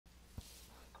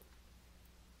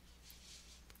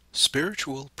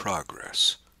Spiritual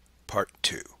Progress, Part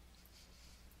 2.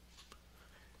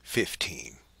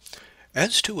 15.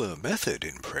 As to a method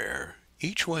in prayer,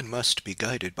 each one must be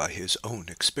guided by his own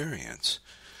experience.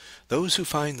 Those who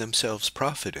find themselves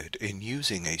profited in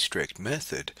using a strict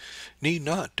method need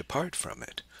not depart from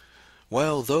it,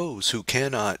 while those who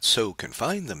cannot so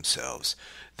confine themselves,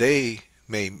 they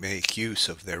may make use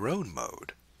of their own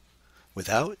mode,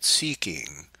 without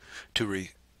seeking to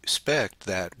respect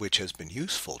that which has been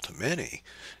useful to many,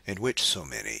 and which so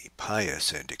many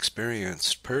pious and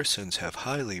experienced persons have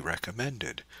highly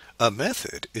recommended. A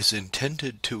method is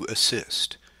intended to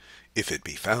assist. If it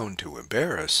be found to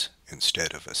embarrass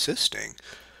instead of assisting,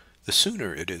 the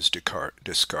sooner it is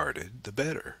discarded, the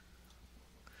better.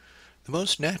 The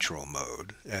most natural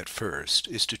mode, at first,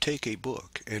 is to take a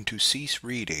book and to cease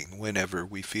reading whenever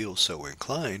we feel so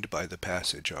inclined by the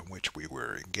passage on which we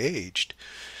were engaged,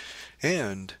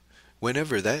 and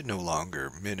whenever that no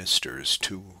longer ministers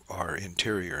to our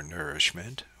interior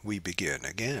nourishment, we begin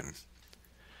again.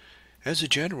 As a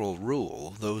general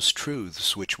rule, those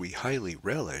truths which we highly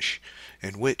relish,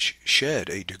 and which shed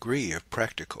a degree of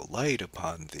practical light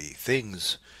upon the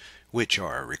things which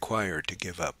are required to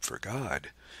give up for God,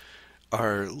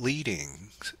 are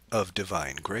leadings of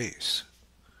divine grace,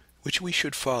 which we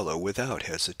should follow without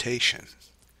hesitation.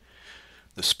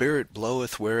 The Spirit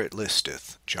bloweth where it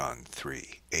listeth, John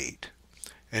 3:8,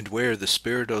 and where the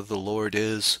Spirit of the Lord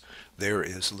is, there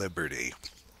is liberty,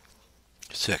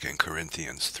 2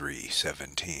 Corinthians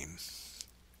 3:17.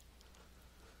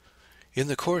 In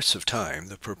the course of time,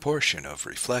 the proportion of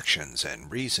reflections and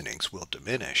reasonings will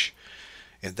diminish,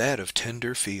 and that of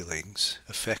tender feelings,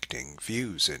 affecting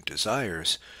views and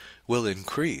desires, will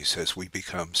increase as we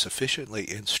become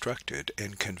sufficiently instructed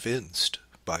and convinced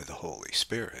by the Holy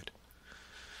Spirit.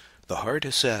 The heart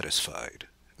is satisfied,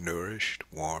 nourished,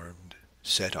 warmed,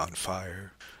 set on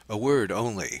fire. A word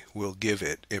only will give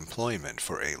it employment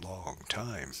for a long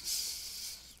time.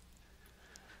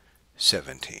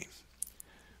 17.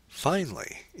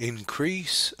 Finally,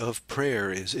 increase of prayer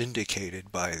is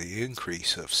indicated by the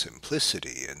increase of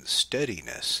simplicity and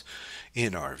steadiness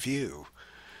in our view.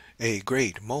 A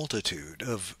great multitude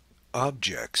of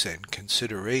objects and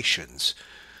considerations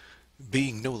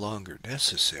being no longer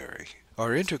necessary,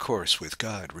 our intercourse with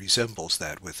God resembles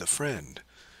that with a friend.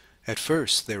 At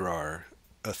first there are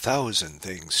 1,000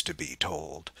 things to be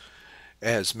told,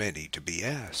 as many to be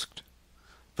asked.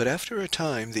 But after a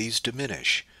time these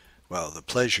diminish, while the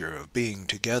pleasure of being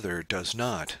together does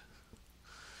not.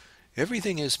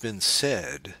 Everything has been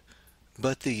said,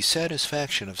 but the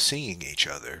satisfaction of seeing each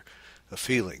other, a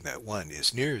feeling that one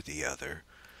is near the other,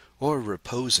 or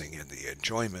reposing in the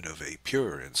enjoyment of a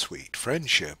pure and sweet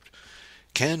friendship,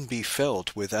 can be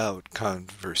felt without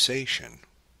conversation.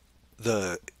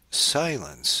 The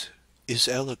silence is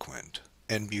eloquent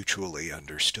and mutually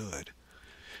understood.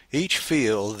 Each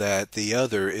feel that the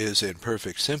other is in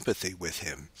perfect sympathy with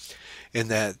him,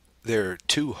 and that their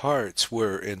two hearts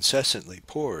were incessantly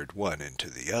poured one into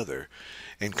the other,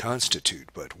 and constitute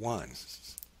but one.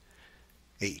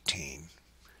 18.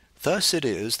 Thus it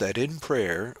is that in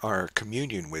prayer our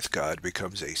communion with God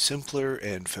becomes a simpler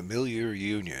and familiar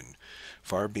union,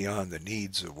 far beyond the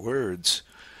needs of words.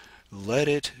 Let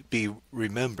it be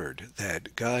remembered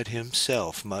that God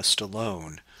himself must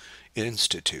alone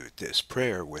institute this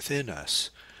prayer within us.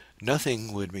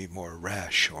 Nothing would be more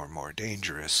rash or more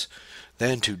dangerous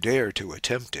than to dare to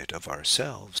attempt it of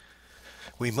ourselves.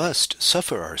 We must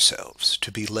suffer ourselves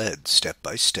to be led step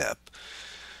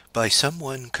by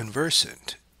someone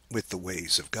conversant with the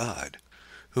ways of God,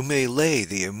 who may lay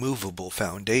the immovable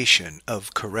foundation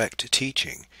of correct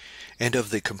teaching, and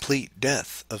of the complete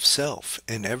death of self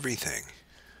in everything.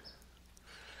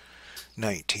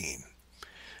 19.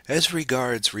 As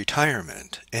regards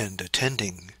retirement and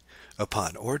attending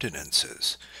upon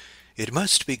ordinances, it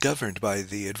must be governed by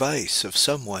the advice of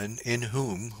someone in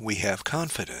whom we have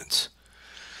confidence.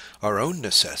 Our own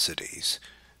necessities,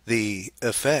 the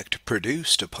effect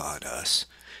produced upon us,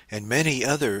 and many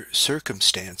other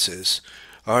circumstances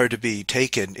are to be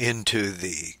taken into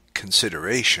the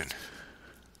consideration.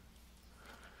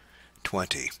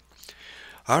 20.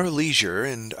 Our leisure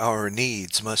and our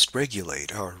needs must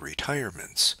regulate our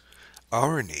retirements.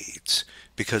 Our needs,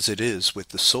 because it is with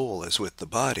the soul as with the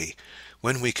body,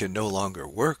 when we can no longer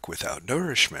work without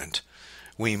nourishment,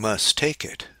 we must take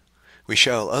it. We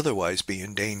shall otherwise be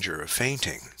in danger of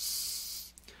fainting.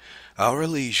 Our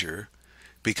leisure,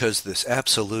 because this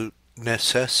absolute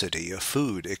necessity of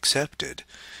food accepted,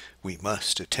 we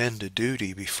must attend to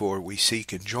duty before we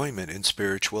seek enjoyment in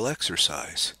spiritual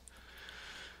exercise.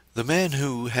 The man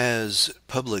who has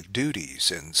public duties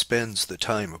and spends the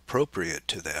time appropriate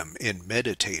to them in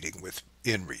meditating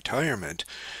in retirement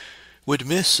would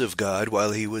miss of God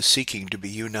while he was seeking to be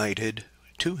united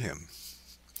to him.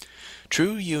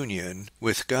 True union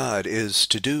with God is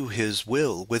to do his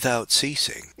will without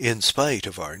ceasing, in spite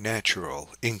of our natural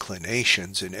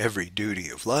inclinations in every duty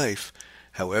of life,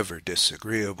 however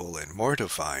disagreeable and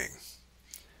mortifying.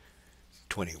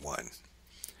 21.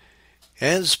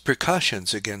 As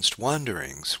precautions against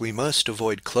wanderings, we must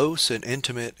avoid close and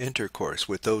intimate intercourse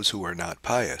with those who are not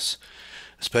pious,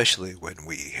 especially when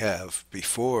we have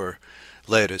before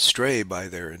led astray by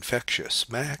their infectious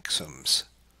maxims.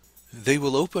 They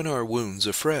will open our wounds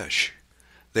afresh.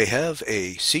 They have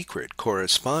a secret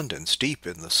correspondence deep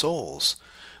in the souls.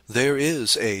 There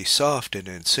is a soft and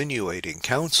insinuating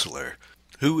counselor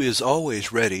who is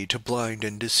always ready to blind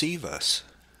and deceive us.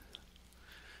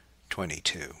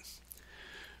 22.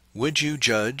 Would you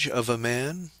judge of a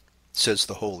man? Says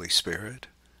the Holy Spirit.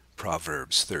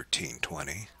 Proverbs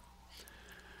 13:20.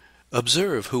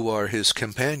 Observe who are his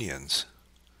companions.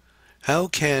 How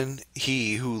can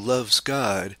he who loves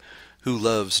God, who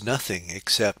loves nothing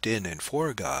except in and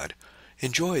for God,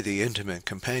 enjoy the intimate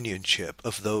companionship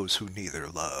of those who neither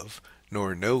love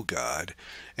nor know God,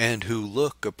 and who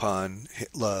look upon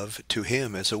love to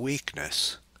him as a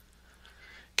weakness?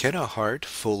 Can a heart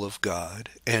full of God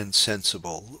and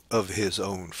sensible of his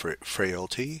own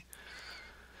frailty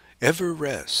ever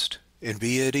rest and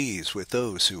be at ease with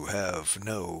those who have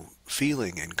no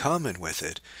feeling in common with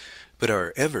it, but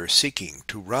are ever seeking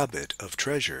to rob it of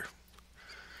treasure?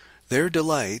 Their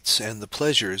delights and the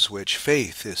pleasures which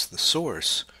faith is the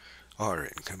source are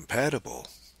incompatible.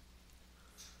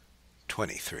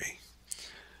 23.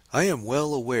 I am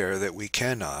well aware that we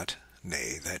cannot,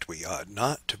 nay, that we ought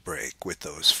not to break with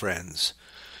those friends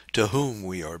to whom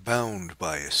we are bound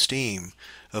by esteem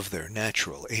of their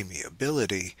natural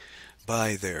amiability,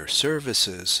 by their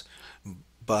services,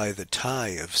 by the tie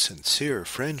of sincere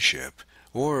friendship,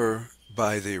 or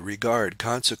by the regard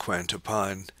consequent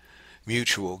upon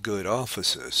mutual good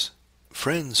offices.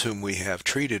 Friends whom we have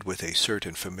treated with a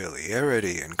certain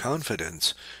familiarity and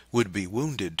confidence would be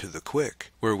wounded to the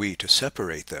quick were we to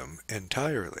separate them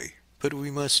entirely. But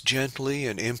we must gently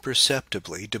and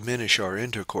imperceptibly diminish our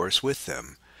intercourse with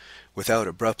them, without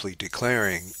abruptly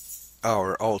declaring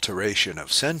our alteration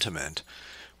of sentiment.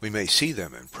 We may see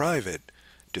them in private,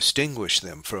 distinguish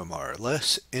them from our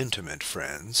less intimate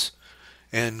friends,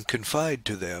 and confide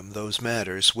to them those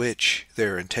matters which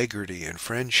their integrity and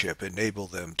friendship enable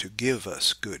them to give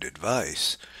us good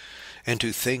advice, and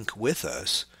to think with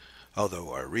us,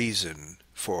 although our reason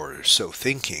for so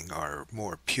thinking are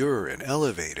more pure and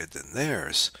elevated than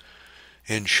theirs.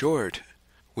 In short,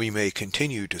 we may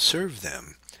continue to serve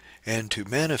them, and to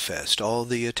manifest all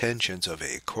the attentions of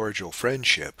a cordial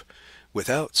friendship,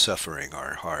 without suffering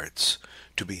our hearts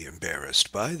to be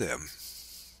embarrassed by them.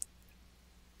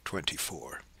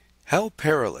 24. How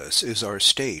perilous is our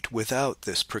state without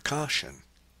this precaution!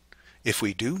 If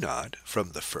we do not,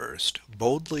 from the first,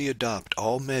 boldly adopt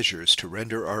all measures to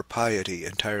render our piety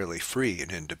entirely free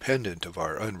and independent of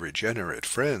our unregenerate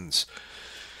friends,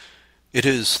 it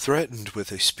is threatened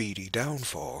with a speedy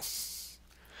downfall.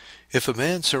 If a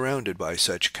man surrounded by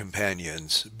such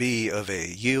companions be of a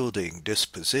yielding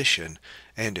disposition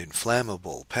and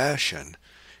inflammable passion,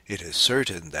 it is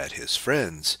certain that his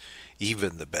friends,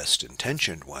 even the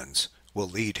best-intentioned ones, will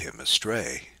lead him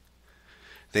astray.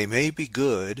 They may be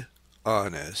good,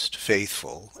 honest,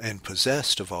 faithful, and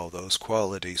possessed of all those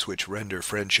qualities which render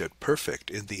friendship perfect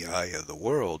in the eye of the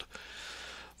world,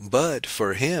 but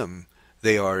for him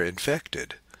they are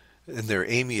infected, and their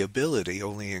amiability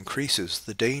only increases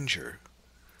the danger.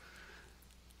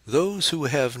 Those who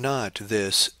have not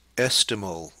this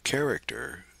estimable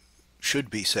character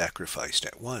should be sacrificed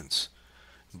at once.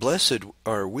 Blessed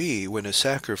are we when a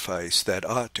sacrifice that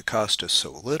ought to cost us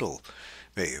so little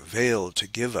may avail to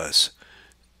give us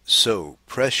so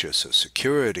precious a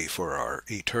security for our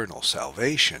eternal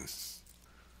salvation.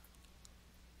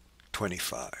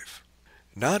 25.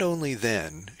 Not only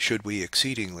then should we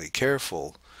exceedingly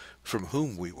careful from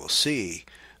whom we will see,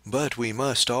 but we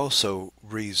must also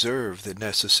reserve the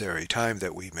necessary time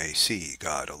that we may see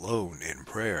God alone in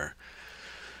prayer.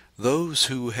 Those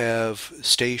who have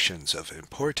stations of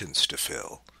importance to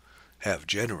fill have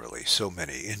generally so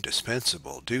many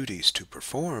indispensable duties to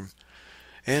perform,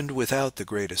 and without the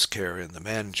greatest care in the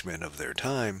management of their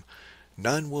time,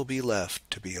 none will be left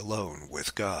to be alone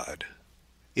with God.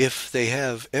 If they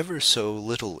have ever so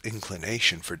little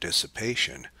inclination for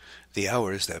dissipation, the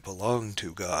hours that belong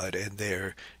to God and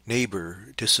their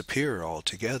neighbor disappear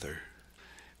altogether.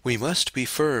 We must be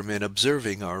firm in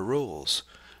observing our rules.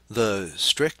 The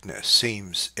strictness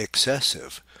seems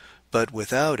excessive, but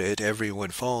without it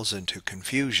everyone falls into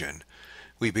confusion.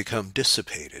 We become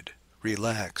dissipated,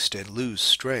 relaxed, and lose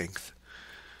strength.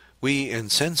 We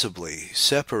insensibly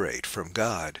separate from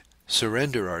God,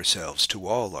 surrender ourselves to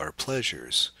all our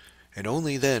pleasures, and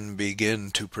only then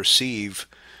begin to perceive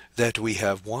that we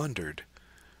have wandered,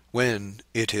 when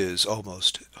it is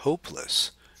almost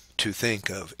hopeless to think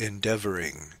of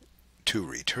endeavoring to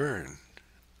return.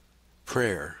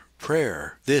 Prayer,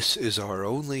 prayer, this is our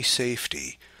only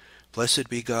safety. Blessed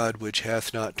be God which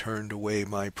hath not turned away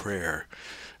my prayer,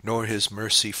 nor his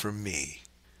mercy from me.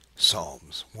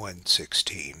 Psalms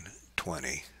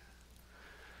 116:20.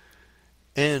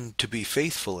 And to be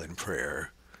faithful in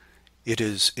prayer, it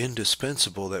is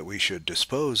indispensable that we should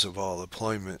dispose of all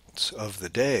employments of the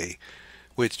day,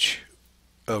 which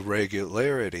of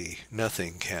regularity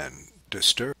nothing can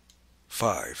disturb.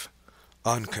 5.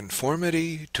 On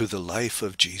conformity to the life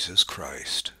of Jesus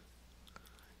Christ.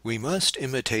 We must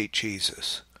imitate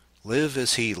Jesus, live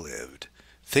as he lived,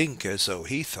 think as though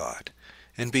he thought,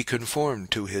 and be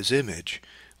conformed to his image,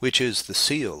 which is the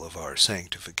seal of our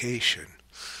sanctification.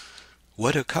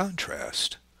 What a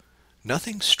contrast!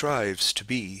 Nothing strives to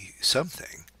be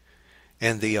something,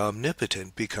 and the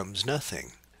omnipotent becomes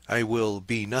nothing. I will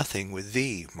be nothing with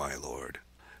thee, my Lord.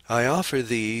 I offer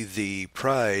thee the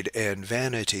pride and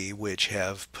vanity which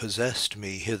have possessed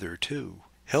me hitherto.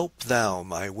 Help thou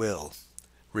my will.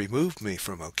 Remove me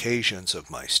from occasions of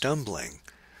my stumbling.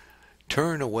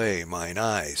 Turn away mine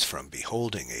eyes from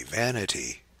beholding a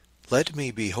vanity. Let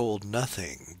me behold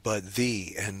nothing but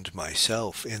thee and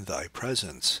myself in thy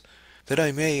presence, that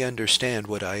I may understand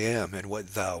what I am and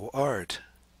what thou art.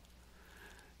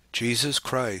 Jesus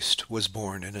Christ was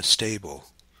born in a stable.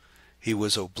 He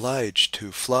was obliged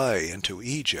to fly into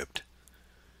Egypt.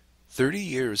 30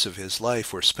 years of his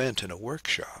life were spent in a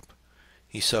workshop.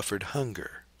 He suffered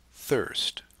hunger,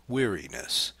 thirst,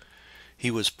 weariness. He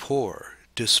was poor,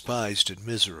 despised, and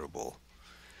miserable.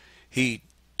 He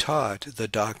taught the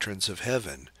doctrines of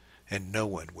heaven, and no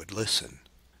one would listen.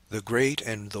 The great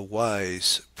and the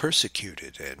wise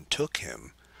persecuted and took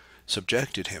him,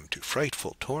 subjected him to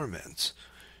frightful torments,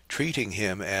 treating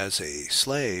him as a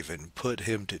slave, and put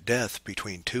him to death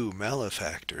between two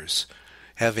malefactors,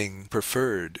 having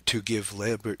preferred to give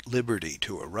liberty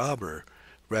to a robber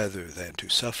rather than to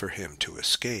suffer him to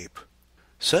escape.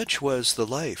 Such was the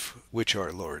life which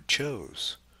our Lord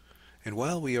chose. And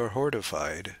while we are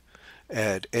horrified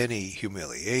at any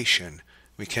humiliation,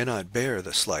 we cannot bear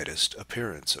the slightest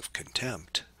appearance of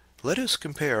contempt. Let us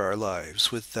compare our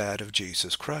lives with that of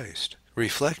Jesus Christ,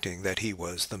 reflecting that he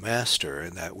was the Master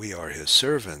and that we are his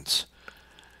servants,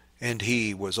 and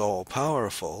he was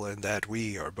all-powerful and that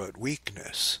we are but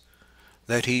weakness,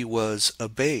 that he was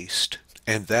abased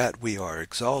and that we are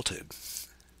exalted.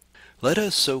 Let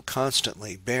us so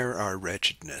constantly bear our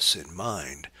wretchedness in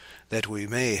mind that we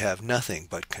may have nothing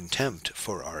but contempt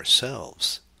for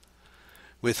ourselves.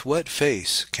 With what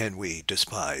face can we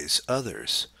despise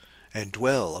others and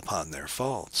dwell upon their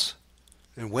faults?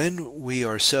 And when we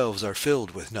ourselves are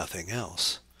filled with nothing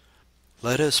else,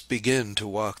 let us begin to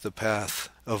walk the path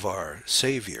of our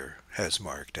Savior has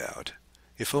marked out,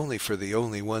 if only for the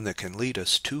only one that can lead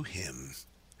us to him.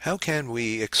 How can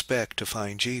we expect to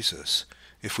find Jesus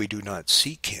if we do not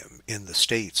seek him in the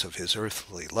states of his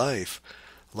earthly life,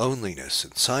 loneliness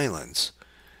and silence,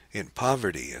 in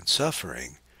poverty and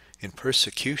suffering, in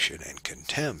persecution and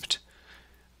contempt,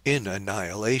 in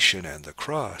annihilation and the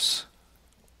cross?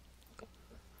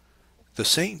 The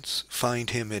saints find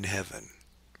him in heaven,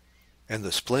 and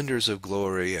the splendors of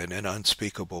glory and in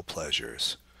unspeakable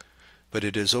pleasures. But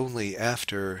it is only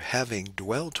after having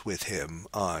dwelt with him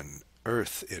on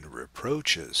earth in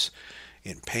reproaches,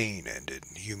 in pain and in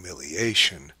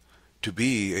humiliation. To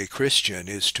be a Christian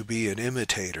is to be an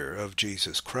imitator of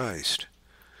Jesus Christ.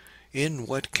 In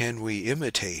what can we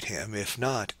imitate him if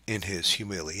not in his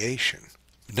humiliation?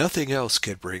 Nothing else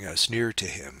can bring us near to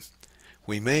him.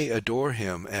 We may adore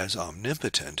him as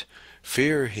omnipotent,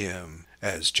 fear him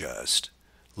as just,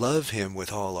 love him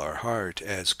with all our heart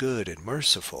as good and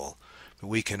merciful, but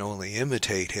we can only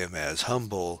imitate him as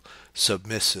humble,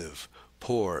 submissive,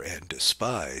 poor, and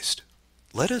despised.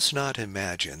 Let us not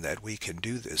imagine that we can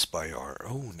do this by our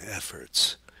own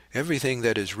efforts. Everything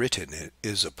that is written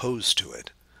is opposed to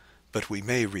it, but we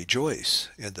may rejoice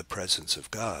in the presence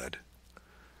of God.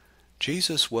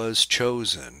 Jesus was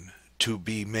chosen to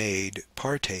be made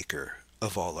partaker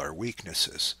of all our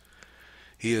weaknesses.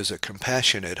 He is a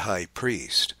compassionate high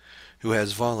priest who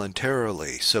has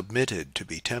voluntarily submitted to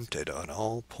be tempted on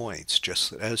all points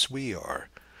just as we are.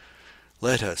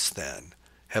 Let us, then,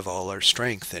 have all our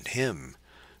strength in him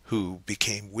who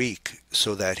became weak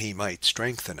so that he might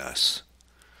strengthen us.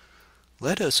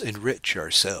 Let us enrich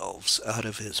ourselves out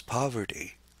of his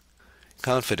poverty,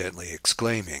 confidently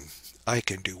exclaiming, I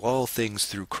can do all things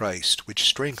through Christ which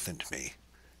strengthened me.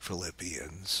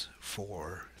 Philippians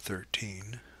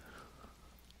 4:13.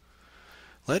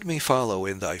 Let me follow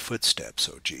in thy footsteps,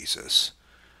 O Jesus.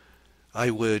 I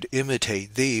would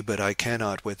imitate thee, but I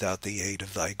cannot without the aid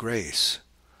of thy grace.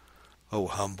 O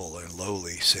humble and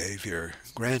lowly Savior,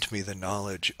 grant me the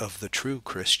knowledge of the true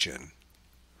Christian,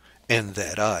 and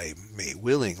that I may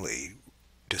willingly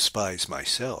despise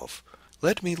myself.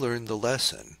 Let me learn the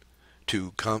lesson,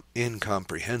 too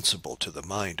incomprehensible to the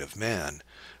mind of man,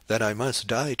 that I must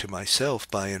die to myself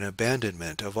by an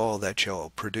abandonment of all that shall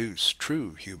produce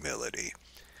true humility.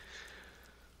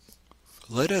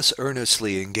 Let us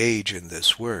earnestly engage in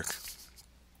this work,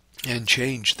 and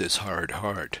change this hard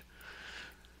heart,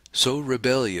 so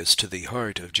rebellious to the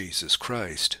heart of Jesus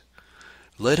Christ.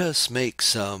 Let us make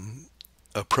some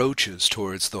approaches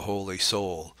towards the holy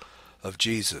soul of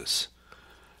Jesus.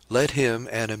 Let him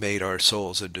animate our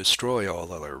souls and destroy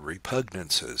all our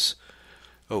repugnances.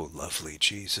 O lovely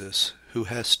Jesus, who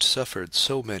hast suffered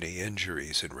so many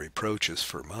injuries and reproaches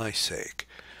for my sake,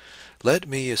 let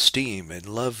me esteem and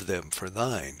love them for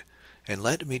thine, and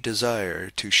let me desire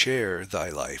to share thy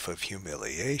life of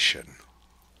humiliation.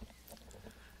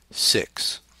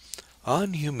 6.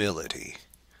 On humility.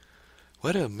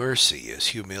 What a mercy is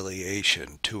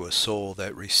humiliation to a soul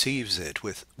that receives it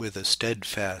with a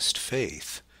steadfast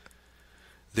faith.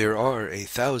 There are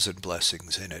 1,000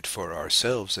 blessings in it for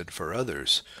ourselves and for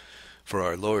others, for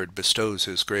our Lord bestows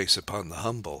his grace upon the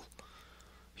humble.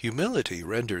 Humility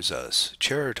renders us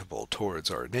charitable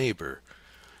towards our neighbor.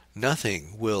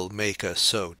 Nothing will make us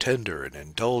so tender and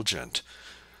indulgent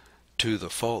to the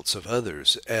faults of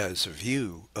others as a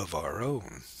view of our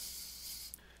own.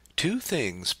 2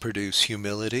 things produce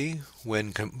humility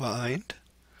when combined.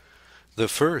 The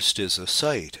first is a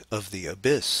sight of the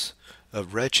abyss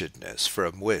of wretchedness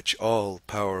from which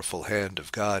all-powerful hand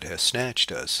of God has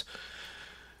snatched us,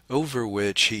 over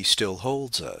which he still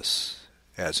holds us,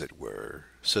 as it were,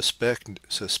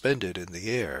 suspended in the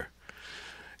air,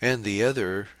 and the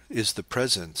other is the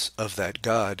presence of that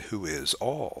God who is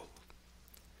all.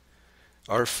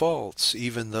 Our faults,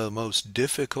 even the most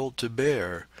difficult to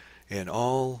bear, and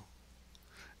all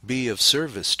be of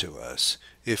service to us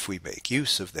if we make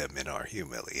use of them in our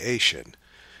humiliation,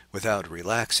 without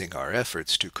relaxing our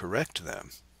efforts to correct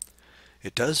them.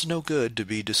 It does no good to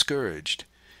be discouraged.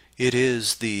 It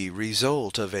is the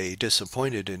result of a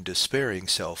disappointed and despairing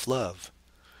self-love.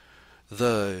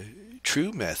 The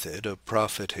true method of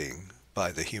profiting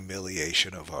by the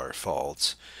humiliation of our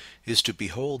faults is to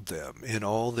behold them in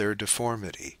all their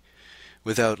deformity,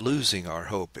 without losing our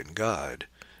hope in God,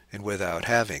 and without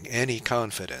having any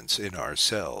confidence in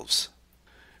ourselves.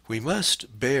 We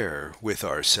must bear with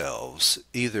ourselves,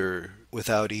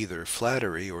 without either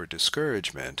flattery or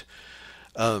discouragement,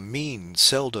 a mean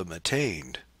seldom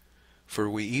attained, for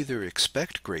we either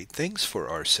expect great things for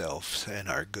ourselves and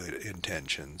our good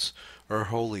intentions, or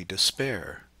wholly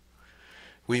despair.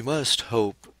 We must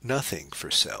hope nothing for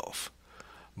self,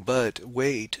 but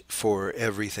wait for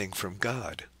everything from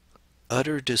God.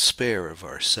 Utter despair of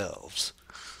ourselves,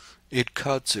 in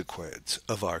consequence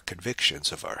of our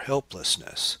convictions of our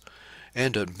helplessness,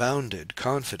 and unbounded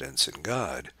confidence in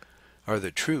God, are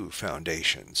the true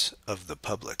foundations of the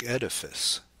public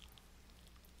edifice.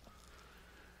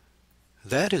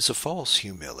 That is a false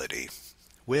humility,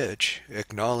 which,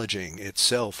 acknowledging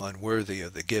itself unworthy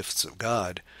of the gifts of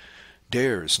God,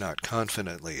 dares not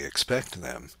confidently expect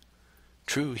them.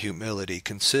 True humility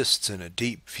consists in a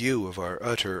deep view of our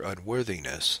utter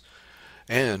unworthiness,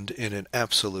 and in an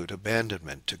absolute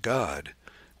abandonment to God,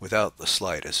 without the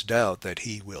slightest doubt that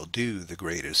he will do the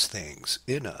greatest things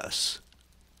in us.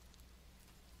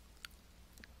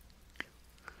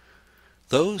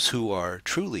 Those who are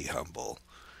truly humble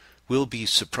will be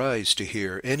surprised to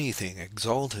hear anything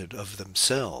exalted of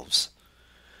themselves.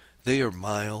 They are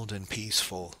mild and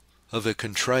peaceful, of a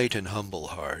contrite and humble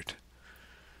heart,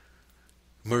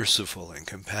 merciful and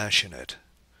compassionate.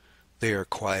 They are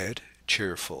quiet,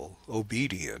 cheerful,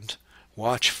 obedient,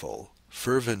 watchful,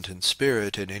 fervent in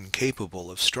spirit, and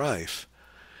incapable of strife.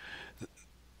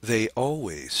 They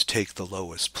always take the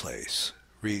lowest place,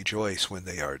 rejoice when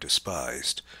they are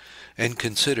despised, and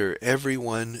consider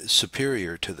everyone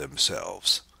superior to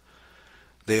themselves.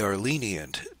 They are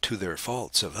lenient to their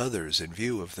faults of others in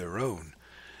view of their own,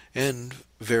 and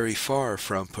very far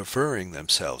from preferring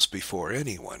themselves before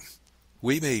anyone.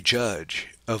 We may judge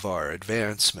of our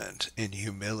advancement in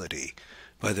humility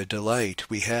by the delight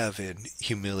we have in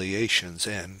humiliations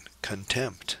and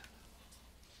contempt.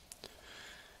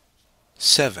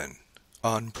 7.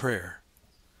 On prayer.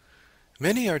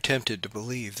 Many are tempted to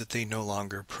believe that they no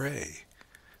longer pray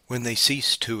when they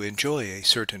cease to enjoy a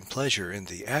certain pleasure in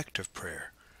the act of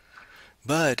prayer.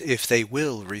 But if they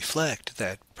will reflect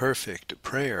that perfect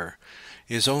prayer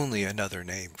is only another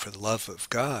name for the love of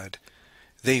God,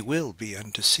 they will be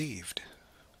undeceived.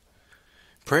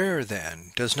 Prayer,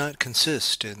 then, does not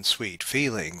consist in sweet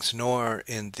feelings, nor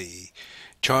in the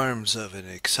charms of an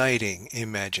exciting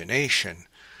imagination,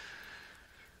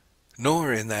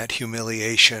 nor in that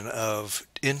humiliation of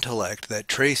intellect that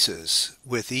traces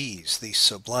with ease the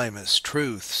sublimest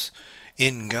truths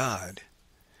in God,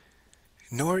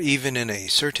 nor even in a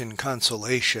certain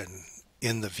consolation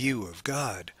in the view of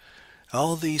God.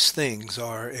 All these things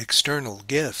are external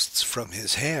gifts from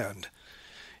his hand,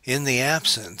 in the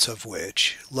absence of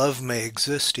which love may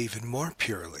exist even more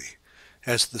purely,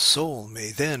 as the soul may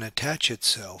then attach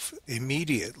itself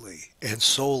immediately and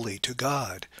solely to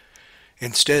God,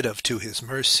 instead of to his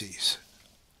mercies.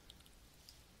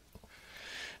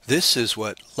 This is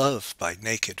what love by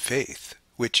naked faith,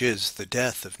 which is the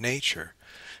death of nature,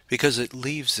 because it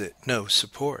leaves it no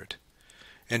support.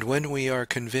 And when we are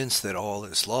convinced that all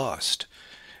is lost,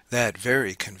 that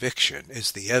very conviction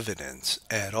is the evidence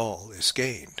that all is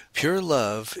gained. Pure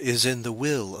love is in the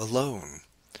will alone.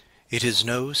 It is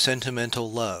no sentimental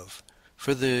love,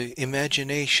 for the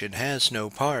imagination has no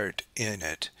part in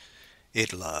it.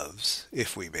 It loves,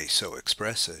 if we may so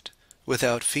express it,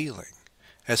 without feeling,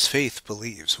 as faith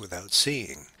believes without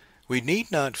seeing. We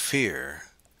need not fear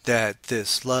that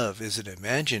this love is an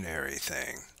imaginary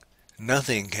thing.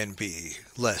 Nothing can be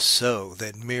less so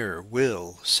than mere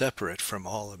will separate from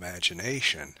all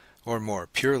imagination, or more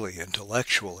purely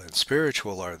intellectual and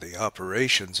spiritual are the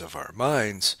operations of our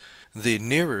minds, the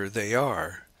nearer they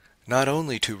are, not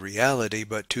only to reality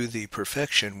but to the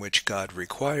perfection which God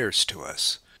requires to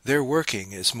us. Their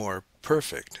working is more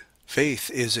perfect.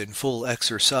 Faith is in full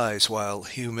exercise while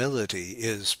humility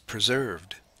is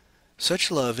preserved. Such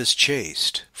love is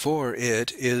chaste, for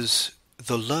it is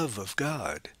the love of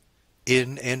God,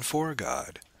 in and for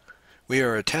God. We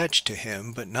are attached to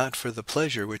him, but not for the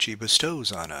pleasure which he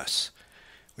bestows on us.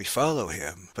 We follow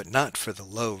him, but not for the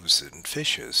loaves and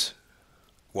fishes.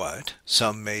 What,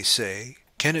 some may say,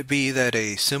 can it be that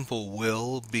a simple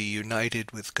will be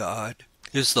united with God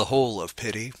is the whole of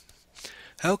pity?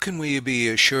 How can we be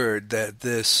assured that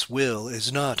this will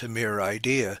is not a mere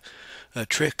idea, a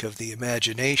trick of the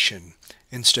imagination,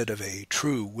 instead of a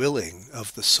true willing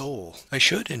of the soul? I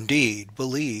should indeed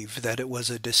believe that it was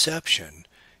a deception,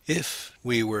 if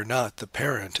we were not the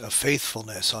parent of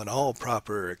faithfulness on all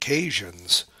proper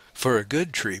occasions. For a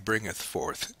good tree bringeth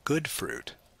forth good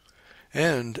fruit,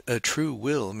 and a true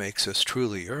will makes us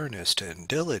truly earnest and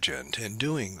diligent in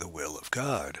doing the will of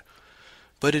God.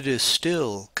 But it is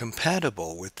still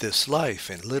compatible with this life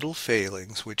in little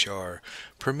failings which are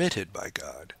permitted by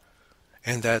God,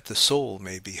 and that the soul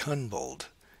may be humbled.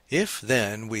 If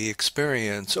then we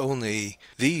experience only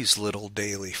these little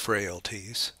daily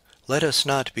frailties, let us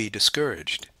not be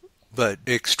discouraged, but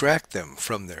extract them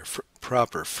from their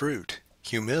proper fruit,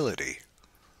 humility.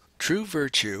 True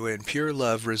virtue and pure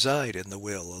love reside in the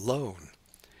will alone.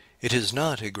 It is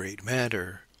not a great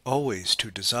matter always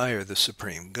to desire the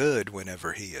supreme good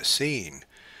whenever he is seen,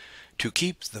 to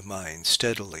keep the mind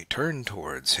steadily turned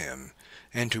towards him,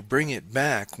 and to bring it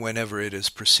back whenever it is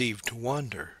perceived to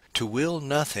wander, to will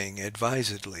nothing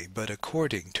advisedly but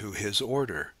according to his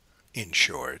order. In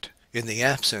short, in the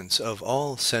absence of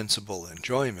all sensible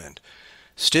enjoyment,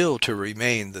 still to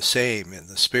remain the same in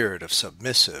the spirit of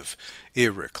submissive,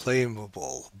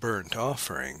 irreclaimable burnt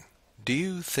offering. Do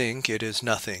you think it is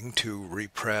nothing to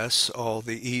repress all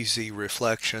the easy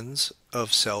reflections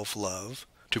of self-love,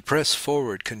 to press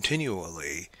forward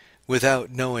continually, without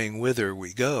knowing whither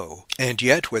we go, and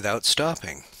yet without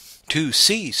stopping, to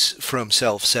cease from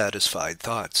self-satisfied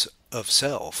thoughts of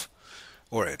self,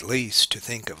 or at least to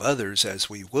think of others as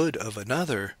we would of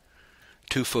another,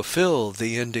 to fulfill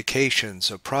the indications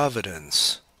of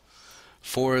Providence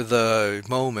for the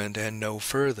moment and no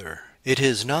further? It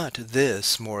is not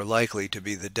this more likely to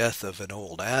be the death of an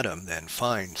old Adam than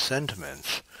fine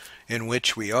sentiments, in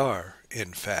which we are,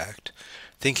 in fact,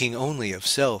 thinking only of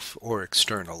self or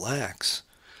external acts,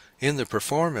 in the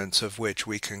performance of which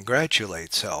we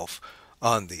congratulate self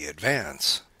on the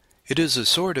advance? It is a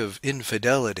sort of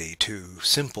infidelity to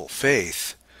simple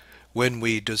faith when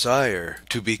we desire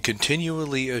to be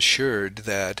continually assured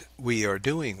that we are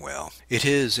doing well. It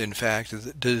is, in fact,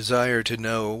 the desire to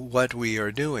know what we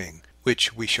are doing,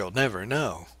 which we shall never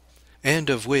know, and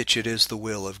of which it is the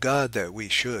will of God that we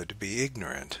should be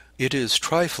ignorant. It is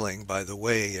trifling by the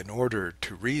way in order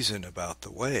to reason about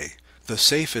the way. The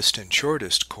safest and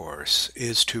shortest course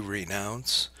is to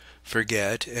renounce,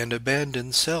 forget, and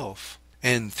abandon self,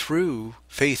 and through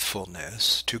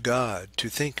faithfulness to God to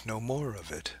think no more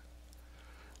of it.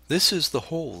 This is the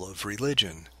whole of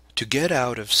religion, to get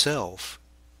out of self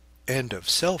and of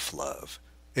self-love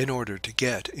in order to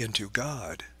get into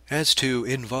God. As to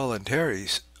involuntary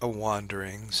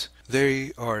wanderings,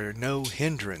 they are no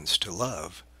hindrance to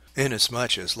love,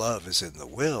 inasmuch as love is in the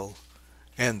will,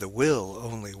 and the will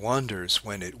only wanders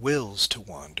when it wills to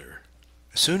wander.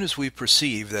 As soon as we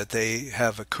perceive that they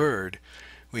have occurred,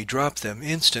 we drop them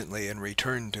instantly and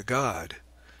return to God.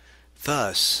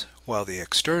 Thus, while the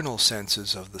external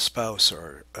senses of the spouse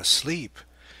are asleep,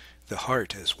 the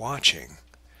heart is watching.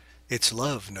 Its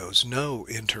love knows no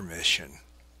intermission.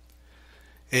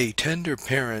 A tender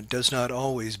parent does not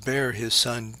always bear his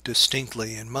son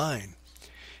distinctly in mind.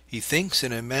 He thinks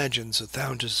and imagines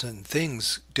 1,000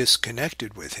 things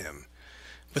disconnected with him,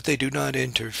 but they do not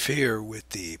interfere with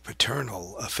the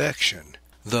paternal affection.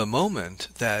 The moment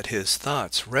that his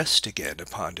thoughts rest again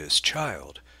upon his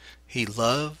child, he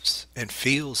loves and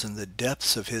feels in the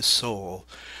depths of his soul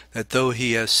that though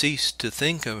he has ceased to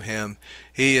think of him,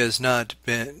 he has not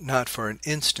for an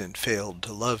instant failed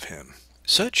to love him.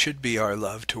 Such should be our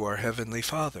love to our Heavenly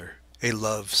Father, a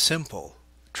love simple,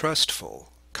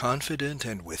 trustful, confident,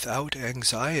 and without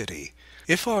anxiety.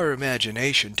 If our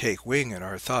imagination take wing and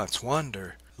our thoughts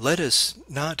wander, let us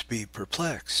not be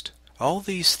perplexed. All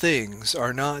these things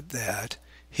are not that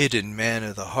hidden man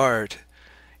of the heart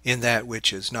in that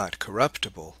which is not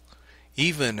corruptible,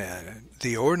 even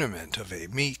the ornament of a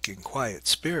meek and quiet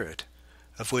spirit,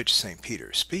 of which St.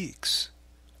 Peter speaks.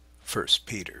 1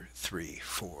 Peter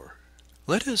 3:4.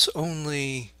 Let us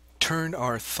only turn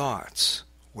our thoughts,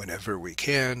 whenever we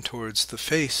can, towards the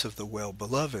face of the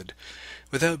well-beloved,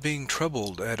 without being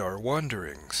troubled at our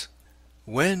wanderings.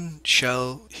 When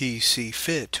shall he see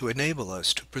fit to enable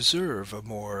us to preserve a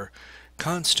more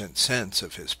constant sense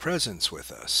of his presence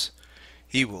with us?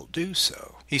 He will do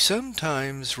so. He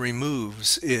sometimes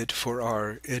removes it for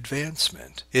our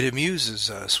advancement. It amuses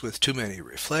us with too many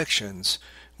reflections,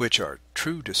 which are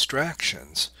true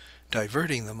distractions,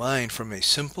 diverting the mind from a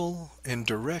simple and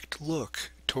direct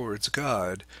look towards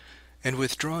God, and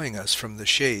withdrawing us from the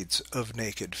shades of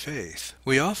naked faith.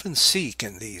 We often seek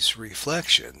in these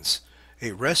reflections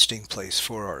a resting place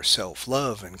for our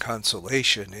self-love and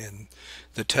consolation in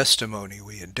the testimony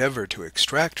we endeavor to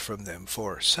extract from them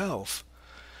for self,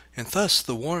 and thus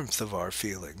the warmth of our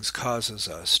feelings causes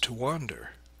us to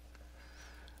wander.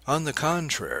 On the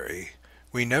contrary,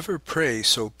 we never pray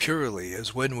so purely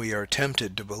as when we are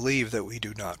tempted to believe that we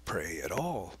do not pray at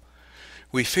all.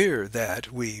 We fear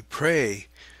that we pray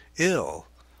ill,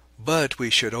 but we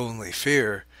should only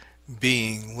fear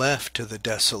being left to the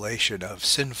desolation of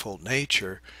sinful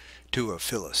nature, to a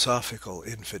philosophical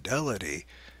infidelity,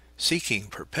 seeking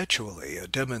perpetually a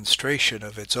demonstration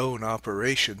of its own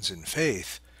operations in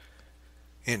faith,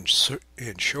 in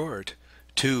short,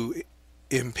 to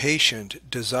impatient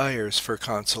desires for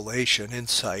consolation in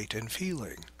sight and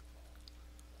feeling.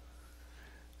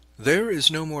 There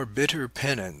is no more bitter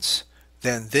penance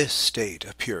than this state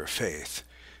of pure faith,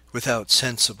 without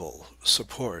sensible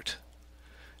support,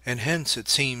 and hence it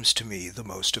seems to me the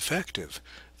most effective,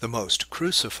 the most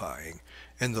crucifying,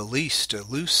 and the least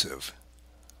elusive.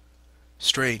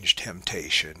 Strange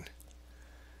temptation!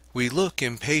 We look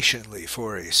impatiently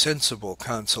for a sensible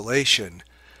consolation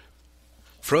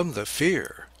from the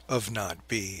fear of not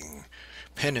being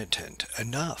penitent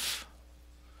enough.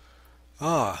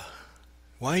 Ah,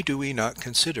 why do we not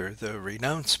consider the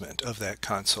renouncement of that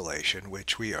consolation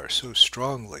which we are so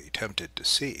strongly tempted to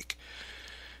seek,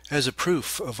 as a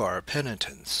proof of our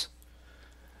penitence?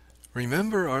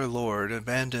 Remember our Lord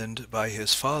abandoned by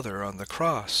his Father on the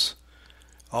cross,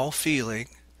 all feeling,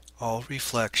 all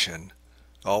reflection,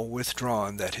 all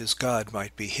withdrawn that his God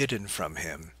might be hidden from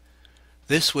him.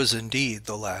 This was indeed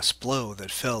the last blow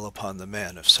that fell upon the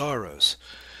man of sorrows,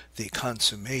 the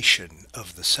consummation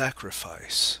of the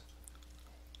sacrifice.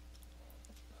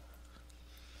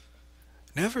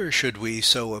 Never should we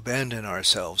so abandon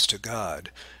ourselves to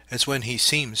God as when he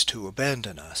seems to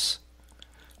abandon us.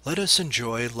 Let us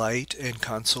enjoy light and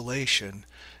consolation,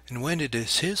 and when it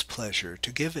is his pleasure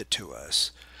to give it to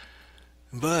us.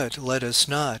 But let us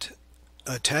not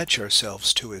attach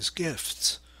ourselves to his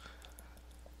gifts,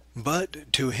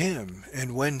 but to him,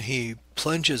 and when he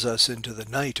plunges us into the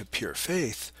night of pure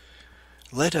faith,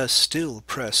 let us still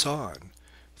press on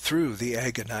through the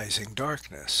agonizing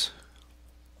darkness.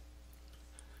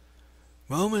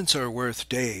 Moments are worth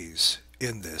days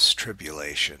in this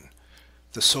tribulation.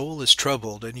 The soul is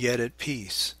troubled and yet at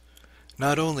peace.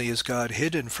 Not only is God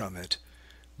hidden from it,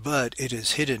 but it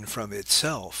is hidden from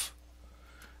itself,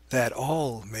 that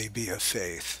all may be of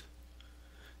faith.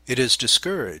 It is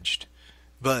discouraged,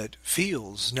 but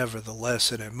feels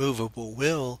nevertheless an immovable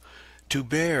will to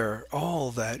bear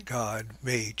all that God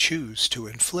may choose to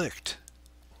inflict.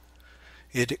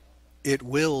 It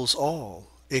wills all,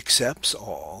 accepts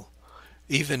all,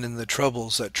 even in the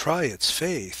troubles that try its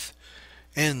faith,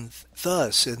 and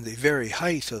thus in the very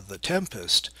height of the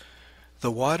tempest, the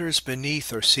waters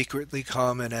beneath are secretly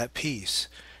calm and at peace,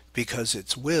 because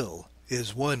its will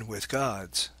is one with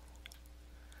God's.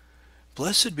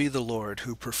 Blessed be the Lord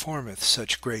who performeth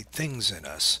such great things in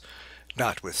us,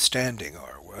 notwithstanding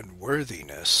our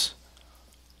unworthiness.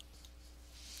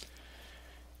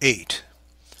 8.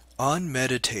 On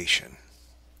meditation.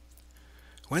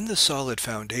 When the solid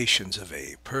foundations of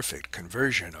a perfect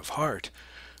conversion of heart,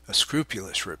 a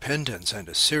scrupulous repentance, and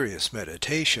a serious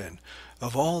meditation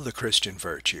of all the Christian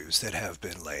virtues that have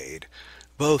been laid,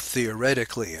 both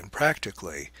theoretically and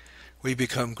practically, we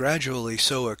become gradually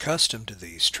so accustomed to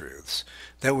these truths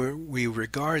that we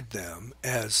regard them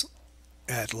as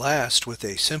at last with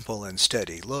a simple and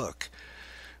steady look,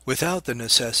 without the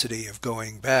necessity of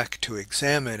going back to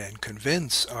examine and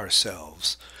convince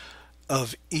ourselves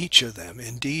of each of them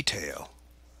in detail.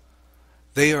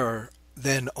 They are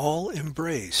then all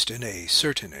embraced in a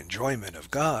certain enjoyment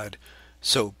of God,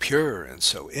 so pure and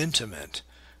so intimate,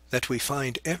 that we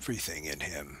find everything in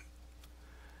him.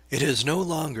 It is no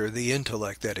longer the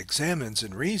intellect that examines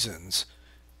and reasons,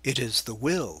 it is the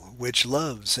will which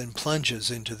loves and plunges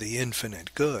into the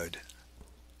infinite good.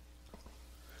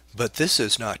 But this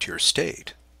is not your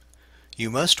state. You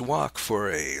must walk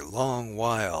for a long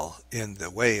while in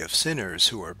the way of sinners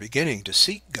who are beginning to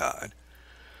seek God.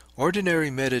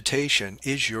 Ordinary meditation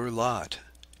is your lot,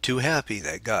 too happy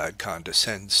that God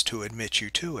condescends to admit you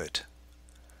to it.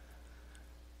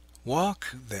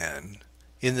 Walk, then,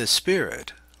 in the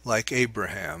Spirit, like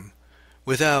Abraham,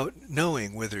 without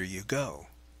knowing whither you go.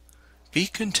 Be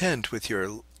content with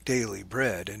your daily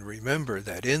bread, and remember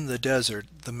that in the desert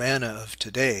the manna of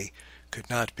today could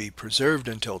not be preserved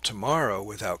until tomorrow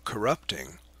without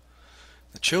corrupting.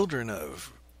 The children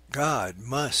of God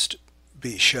must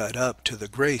be shut up to the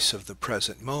grace of the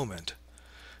present moment,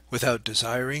 without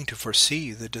desiring to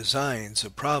foresee the designs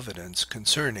of providence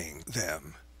concerning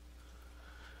them.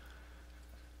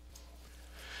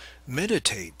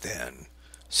 Meditate, then,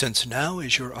 since now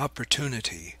is your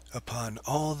opportunity, upon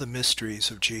all the mysteries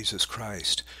of Jesus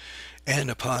Christ, and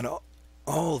upon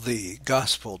all the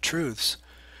gospel truths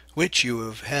which you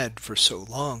have had for so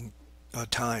long a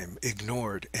time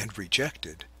ignored and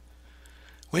rejected.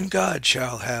 When God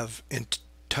shall have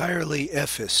entirely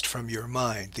effaced from your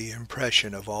mind the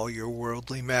impression of all your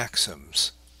worldly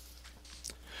maxims,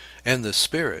 and the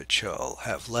Spirit shall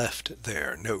have left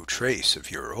there no trace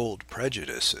of your old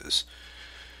prejudices,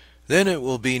 then it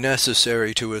will be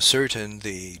necessary to ascertain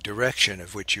the direction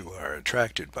of which you are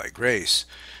attracted by grace,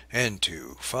 and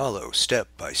to follow step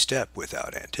by step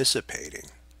without anticipating.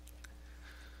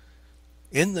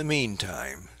 In the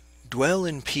meantime, dwell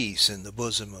in peace in the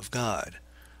bosom of God,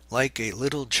 like a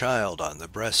little child on the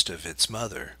breast of its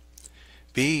mother.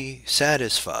 Be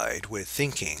satisfied with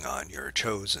thinking on your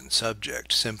chosen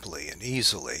subject simply and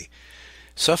easily.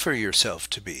 Suffer yourself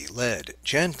to be led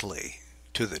gently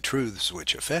to the truths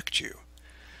which affect you,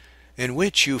 and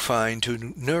which you find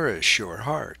to nourish your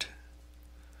heart.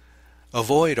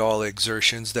 Avoid all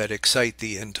exertions that excite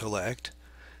the intellect,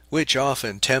 which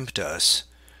often tempt us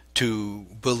to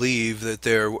believe that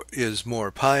there is more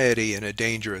piety in a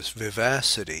dangerous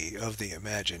vivacity of the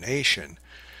imagination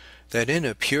than in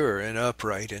a pure and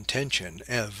upright intention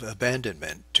of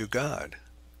abandonment to God.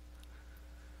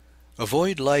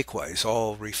 Avoid likewise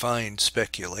all refined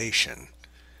speculation.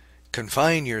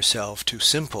 Confine yourself to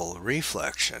simple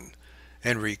reflection,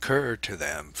 and recur to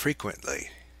them frequently.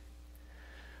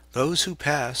 Those who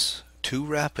pass too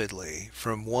rapidly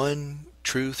from one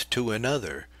truth to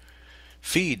another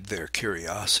feed their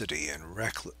curiosity and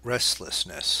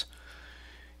restlessness.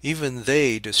 Even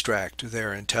they distract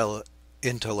their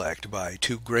intellect by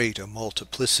too great a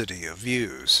multiplicity of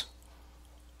views.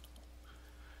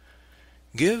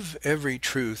 Give every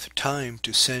truth time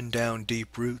to send down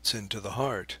deep roots into the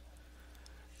heart.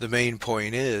 The main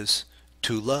point is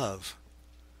to love.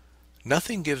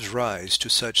 Nothing gives rise to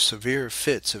such severe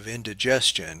fits of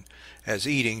indigestion as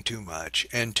eating too much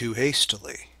and too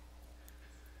hastily.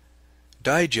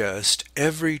 Digest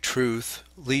every truth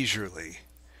leisurely.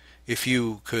 If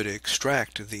you could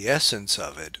extract the essence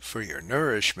of it for your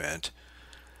nourishment,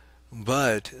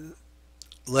 But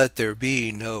let there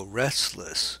be no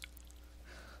restless,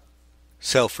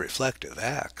 self-reflective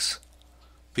acts.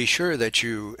 Be sure that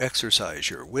you exercise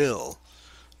your will,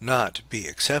 not be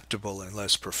acceptable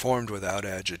unless performed without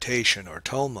agitation or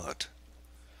tumult.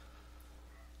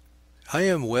 I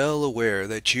am well aware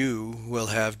that you will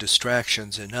have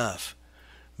distractions enough.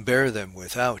 Bear them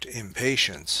without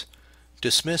impatience.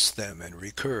 Dismiss them and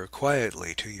recur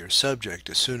quietly to your subject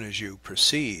as soon as you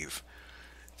perceive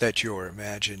that your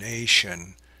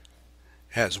imagination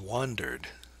has wandered.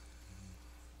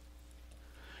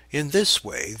 In this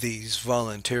way, these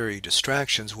voluntary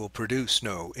distractions will produce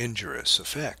no injurious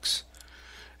effects,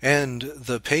 and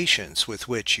the patience with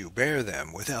which you bear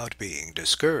them without being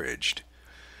discouraged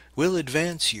will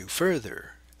advance you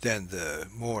further than the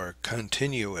more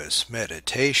continuous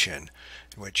meditation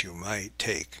in which you might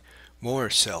take more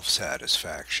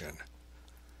self-satisfaction.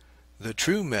 The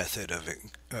true method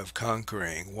of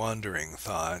conquering wandering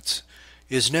thoughts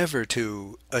is never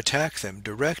to attack them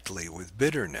directly with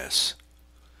bitterness,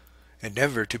 and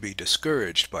never to be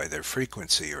discouraged by their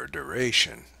frequency or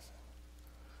duration.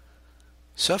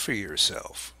 Suffer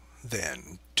yourself,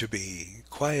 then, to be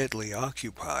quietly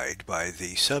occupied by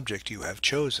the subject you have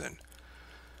chosen.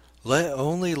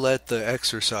 Only let the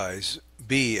exercise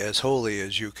be as holy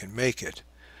as you can make it,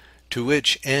 to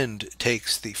which end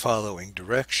takes the following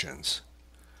directions.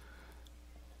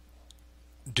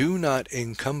 Do not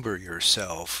encumber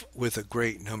yourself with a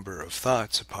great number of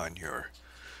thoughts upon your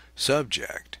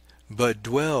subject, but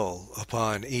dwell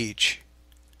upon each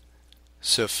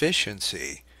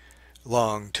sufficiency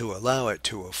long to allow it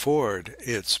to afford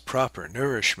its proper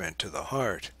nourishment to the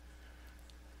heart.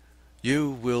 You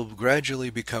will gradually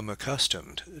become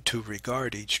accustomed to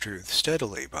regard each truth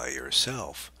steadily by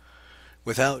yourself,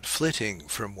 without flitting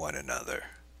from one another.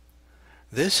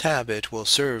 This habit will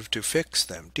serve to fix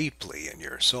them deeply in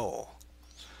your soul.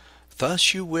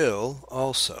 Thus you will,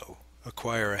 also,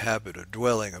 acquire a habit of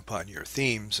dwelling upon your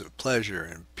themes of pleasure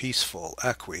and peaceful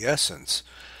acquiescence,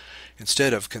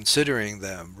 instead of considering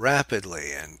them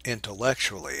rapidly and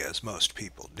intellectually as most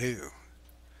people do.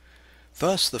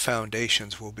 Thus the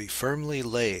foundations will be firmly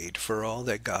laid for all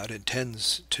that God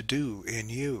intends to do in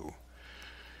you.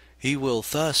 He will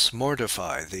thus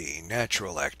mortify the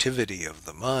natural activity of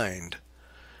the mind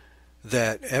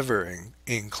that ever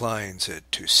inclines it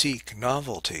to seek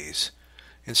novelties,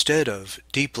 instead of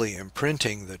deeply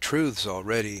imprinting the truths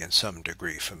already in some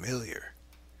degree familiar.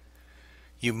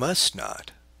 You must not,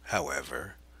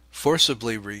 however,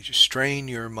 forcibly restrain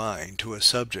your mind to a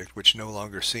subject which no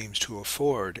longer seems to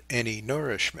afford any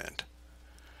nourishment.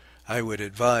 I would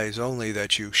advise only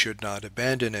that you should not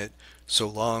abandon it so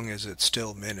long as it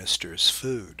still ministers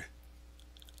food.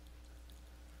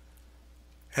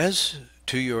 As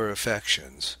to your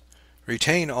affections,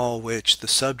 retain all which the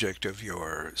subject of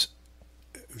your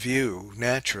view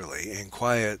naturally and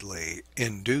quietly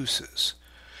induces,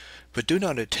 but do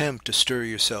not attempt to stir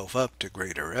yourself up to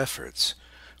greater efforts,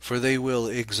 for they will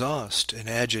exhaust and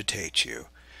agitate you,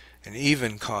 and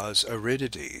even cause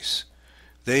aridities.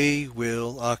 They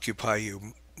will occupy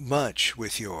you much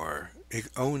with your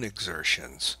own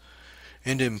exertions,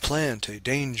 and implant a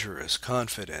dangerous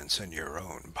confidence in your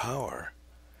own power.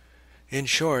 In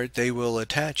short, they will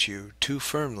attach you too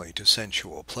firmly to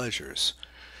sensual pleasures,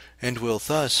 and will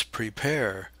thus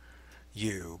prepare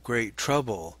you great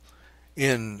trouble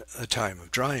in a time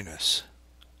of dryness.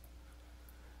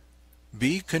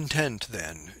 Be content,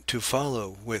 then, to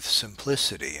follow with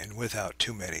simplicity and without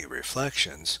too many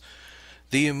reflections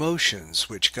the emotions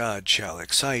which God shall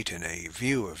excite in a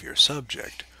view of your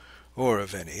subject, or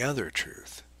of any other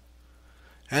truth.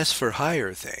 As for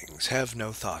higher things, have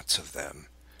no thoughts of them.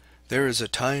 There is a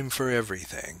time for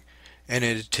everything, and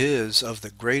it is of the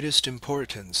greatest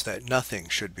importance that nothing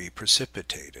should be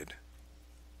precipitated.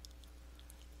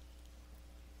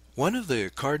 One of the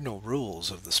cardinal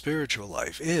rules of the spiritual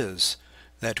life is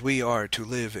that we are to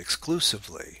live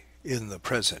exclusively in the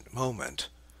present moment,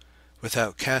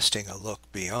 without casting a look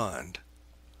beyond.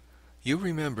 You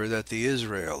remember that the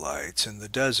Israelites in the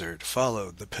desert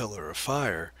followed the pillar of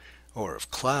fire, or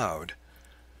of cloud,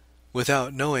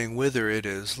 without knowing whither it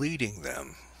is leading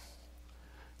them.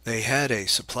 They had a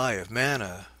supply of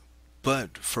manna,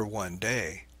 but for one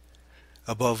day.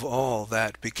 Above all,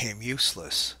 that became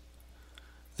useless.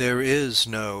 There is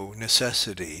no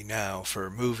necessity now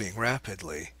for moving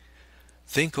rapidly.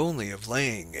 Think only of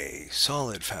laying a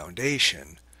solid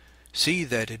foundation. See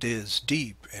that it is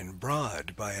deep and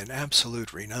broad by an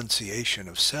absolute renunciation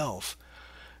of self,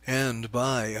 and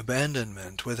by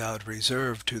abandonment without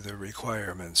reserve to the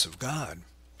requirements of God.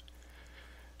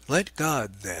 Let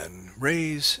God, then,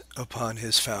 raise upon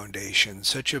his foundation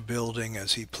such a building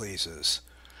as he pleases.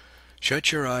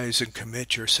 Shut your eyes and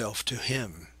commit yourself to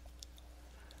him.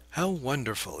 How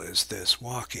wonderful is this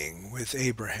walking with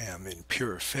Abraham in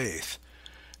pure faith,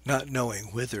 not knowing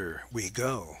whither we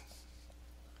go.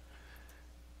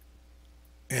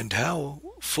 And how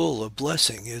full of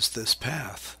blessing is this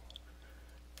path.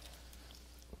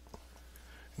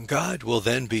 God will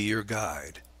then be your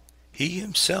guide. He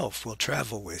himself will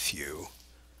travel with you,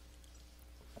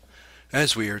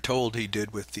 as we are told he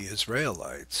did with the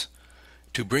Israelites,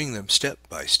 to bring them step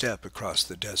by step across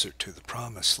the desert to the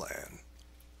promised land.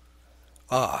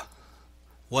 Ah,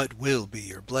 what will be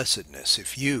your blessedness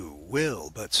if you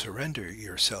will but surrender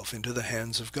yourself into the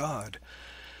hands of God,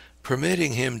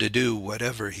 permitting him to do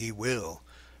whatever he will,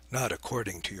 not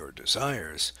according to your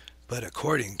desires, but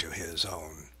according to his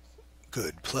own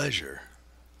good pleasure.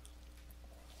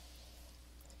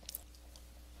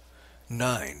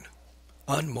 9.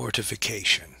 On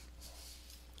mortification.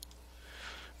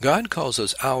 God calls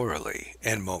us hourly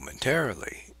and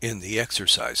momentarily in the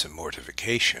exercise of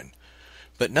mortification,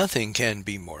 but nothing can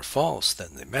be more false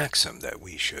than the maxim that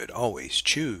we should always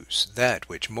choose that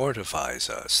which mortifies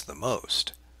us the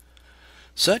most.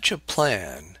 Such a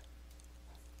plan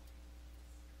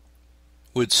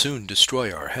would soon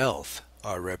destroy our health,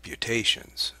 our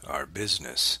reputations, our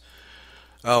business,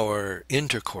 our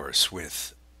intercourse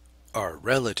with our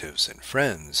relatives and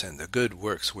friends, and the good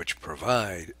works which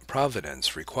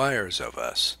Providence requires of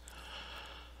us.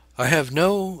 I have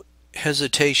no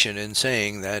hesitation in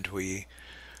saying that we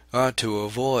ought to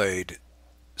avoid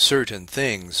certain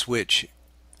things which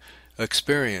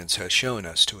experience has shown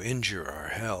us to injure our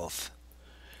health,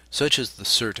 such as the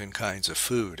certain kinds of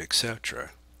food,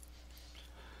 etc.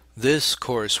 This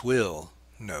course will,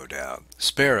 no doubt,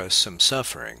 spare us some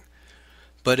suffering,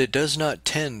 but it does not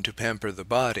tend to pamper the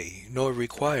body, nor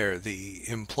require the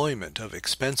employment of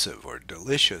expensive or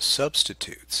delicious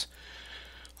substitutes.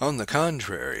 On the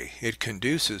contrary, it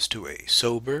conduces to a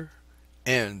sober,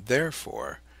 and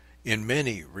therefore, in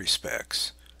many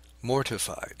respects,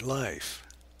 mortified life.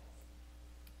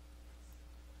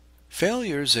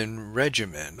 Failures in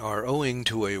regimen are owing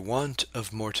to a want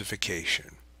of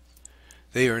mortification.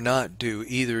 They are not due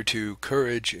either to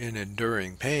courage in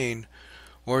enduring pain,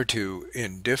 or to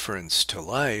indifference to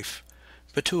life,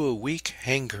 but to a weak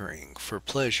hankering for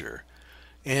pleasure,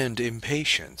 and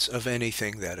impatience of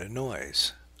anything that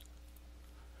annoys.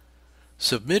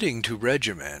 Submitting to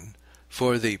regimen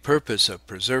for the purpose of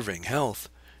preserving health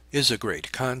is a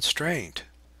great constraint.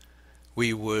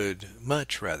 We would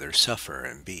much rather suffer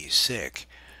and be sick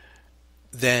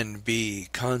than be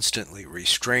constantly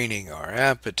restraining our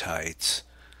appetites.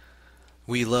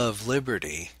 We love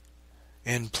liberty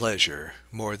and pleasure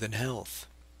more than health.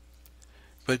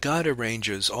 But God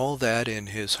arranges all that in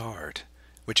his heart,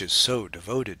 which is so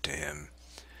devoted to him.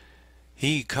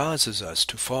 He causes us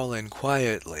to fall in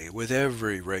quietly with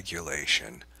every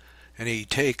regulation, and he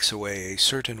takes away a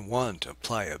certain want of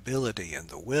pliability in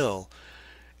the will,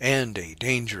 and a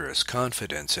dangerous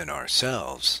confidence in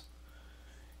ourselves.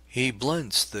 He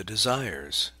blunts the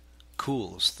desires,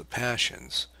 cools the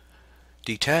passions,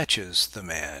 detaches the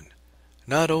man,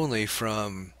 not only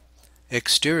from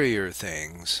exterior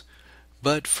things,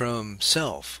 but from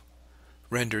self,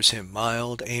 renders him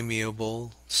mild,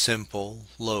 amiable, simple,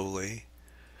 lowly,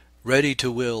 ready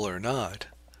to will or not,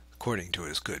 according to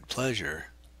his good pleasure.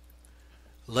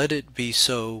 Let it be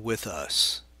so with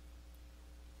us.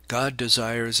 God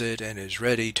desires it and is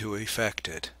ready to effect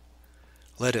it.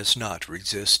 Let us not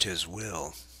resist his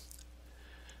will.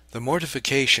 The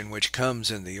mortification which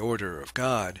comes in the order of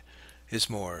God is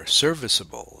more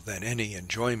serviceable than any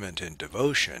enjoyment in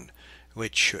devotion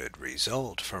which should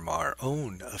result from our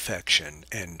own affection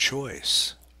and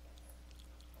choice.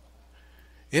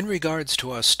 In regards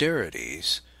to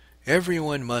austerities,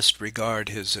 everyone must regard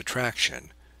his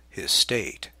attraction, his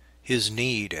state, his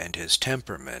need, and his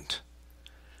temperament.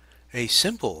 A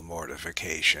simple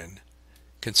mortification,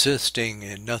 consisting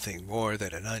in nothing more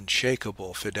than an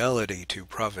unshakable fidelity to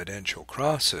providential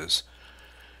crosses,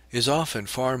 is often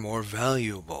far more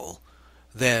valuable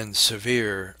than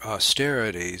severe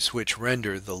austerities which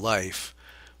render the life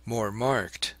more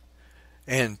marked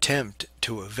and tempt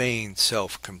to a vain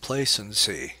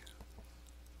self-complacency.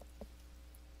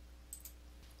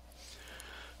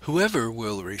 Whoever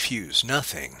will refuse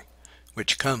nothing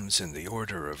which comes in the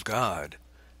order of God,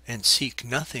 and seek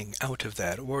nothing out of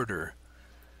that order,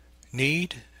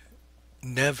 need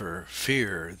never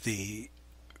fear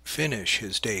finish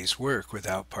his day's work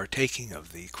without partaking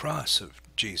of the cross of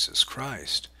Jesus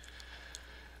Christ.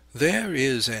 There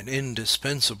is an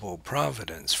indispensable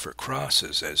providence for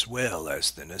crosses as well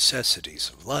as the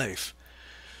necessities of life.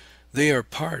 They are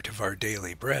part of our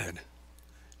daily bread.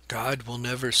 God will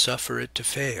never suffer it to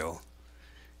fail.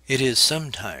 It is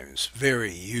sometimes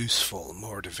very useful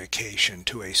mortification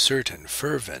to a certain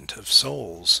fervent of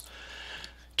souls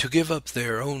to give up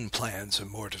their own plans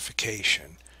of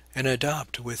mortification, and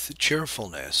adopt with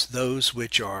cheerfulness those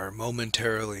which are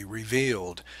momentarily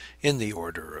revealed in the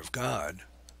order of God.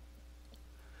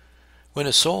 When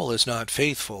a soul is not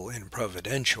faithful in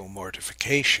providential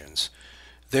mortifications,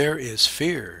 there is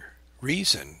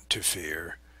reason to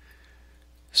fear,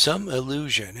 some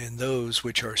illusion in those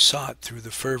which are sought through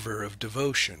the fervor of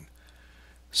devotion.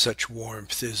 Such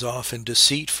warmth is often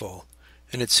deceitful,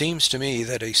 and it seems to me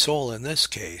that a soul in this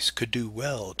case could do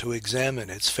well to examine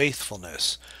its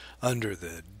faithfulness under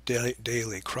the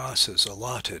daily crosses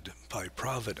allotted by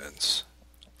Providence.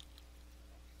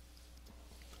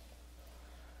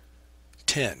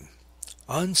 10.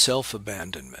 On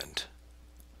self-abandonment.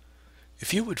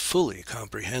 If you would fully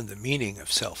comprehend the meaning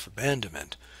of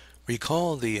self-abandonment,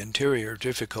 recall the interior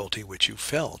difficulty which you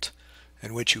felt,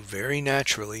 and which you very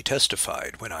naturally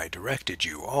testified when I directed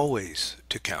you always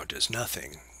to count as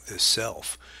nothing this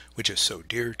self, which is so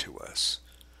dear to us.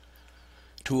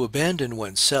 To abandon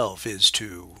oneself is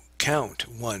to count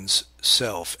one's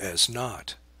self as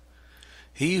naught.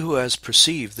 He who has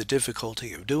perceived the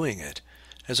difficulty of doing it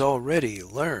has already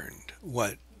learned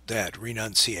what that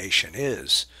renunciation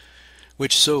is,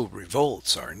 which so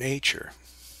revolts our nature.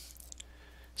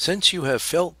 Since you have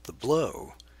felt the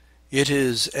blow, it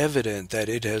is evident that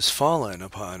it has fallen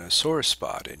upon a sore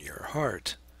spot in your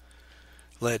heart.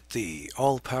 Let the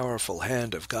all-powerful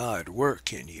hand of God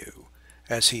work in you,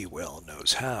 as he well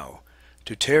knows how,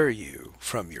 to tear you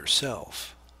from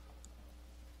yourself.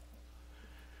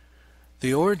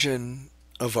 The origin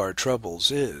of our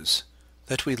troubles is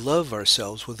that we love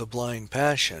ourselves with a blind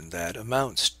passion that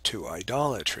amounts to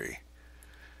idolatry.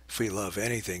 If we love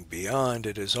anything beyond,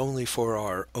 it is only for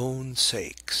our own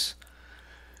sakes.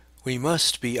 We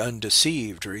must be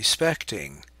undeceived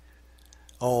respecting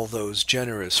all those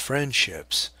generous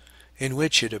friendships in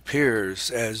which it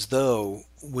appears as though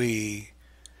we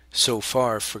so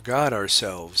far forgot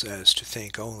ourselves as to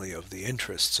think only of the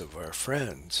interests of our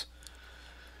friends.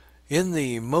 In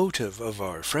the motive of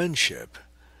our friendship,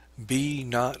 be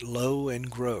not low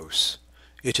and gross.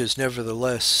 It is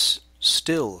nevertheless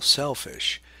still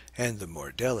selfish, and the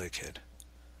more delicate.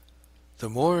 The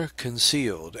more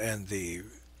concealed and the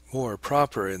more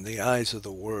proper in the eyes of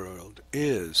the world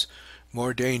is,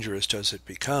 more dangerous does it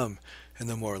become, and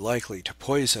the more likely to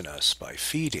poison us by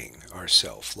feeding our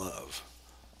self-love.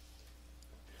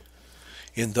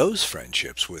 In those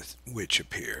friendships which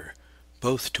appear,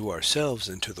 both to ourselves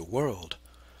and to the world,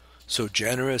 so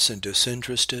generous and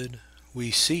disinterested,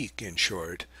 we seek, in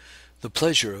short, the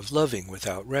pleasure of loving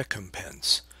without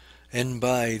recompense, and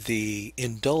by the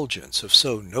indulgence of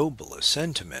so noble a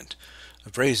sentiment,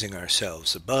 of raising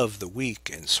ourselves above the weak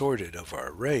and sordid of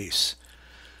our race,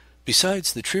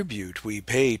 besides the tribute we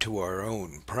pay to our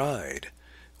own pride,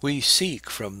 we seek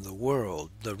from the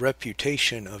world the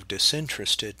reputation of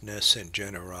disinterestedness and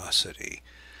generosity.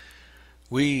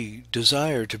 We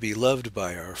desire to be loved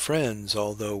by our friends,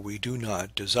 although we do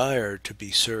not desire to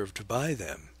be served by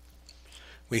them.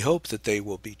 We hope that they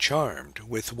will be charmed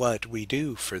with what we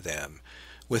do for them,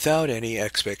 without any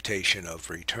expectation of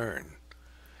return.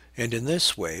 And in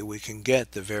this way we can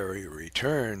get the very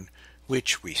return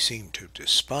which we seem to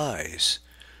despise,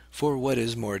 for what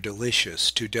is more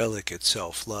delicious to delicate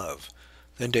self-love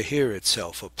than to hear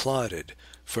itself applauded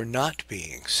for not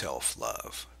being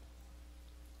self-love?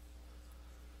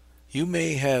 You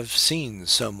may have seen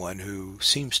someone who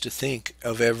seems to think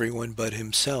of everyone but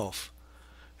himself,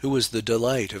 who was the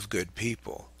delight of good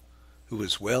people, who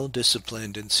was well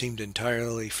disciplined and seemed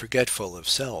entirely forgetful of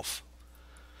self.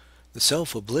 The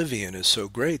self-oblivion is so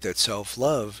great that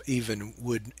self-love even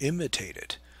would imitate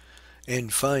it,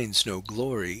 and finds no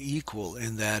glory equal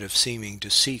in that of seeming to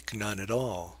seek none at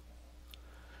all.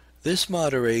 This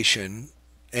moderation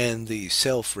and the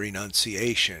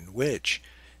self-renunciation which,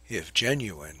 if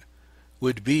genuine,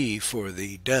 would be for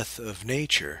the death of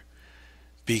nature,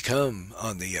 become,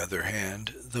 on the other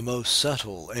hand, the most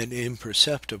subtle and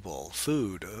imperceptible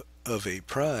food of a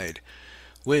pride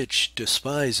which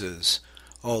despises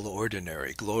all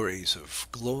ordinary glories of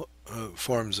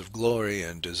forms of glory,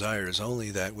 and desires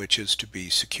only that which is to be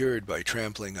secured by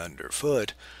trampling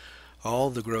underfoot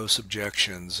all the gross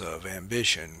objections of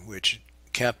ambition which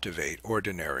captivate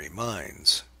ordinary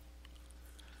minds.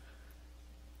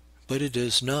 But it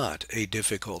is not a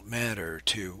difficult matter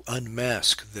to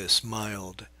unmask this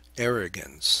mild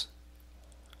arrogance.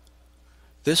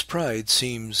 This pride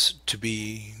seems to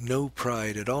be no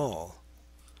pride at all.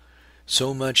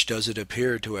 So much does it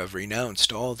appear to have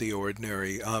renounced all the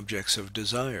ordinary objects of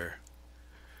desire.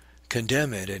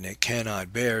 Condemn it, and it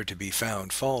cannot bear to be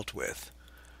found fault with.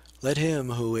 Let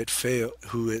him who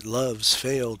it loves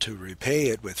fail to repay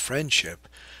it with friendship,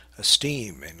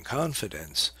 esteem, and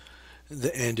confidence,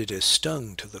 and it is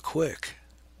stung to the quick.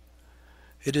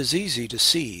 It is easy to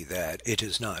see that it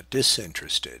is not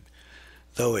disinterested,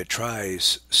 though it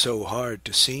tries so hard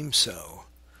to seem so.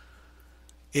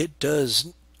 It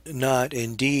does not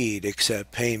indeed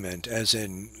accept payment as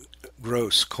in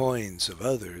gross coins of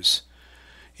others.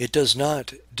 It does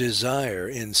not desire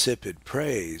insipid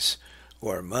praise,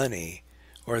 or money,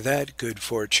 or that good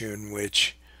fortune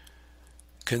which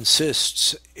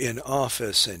consists in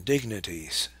office and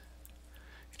dignities.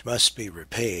 It must be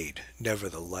repaid,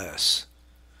 nevertheless.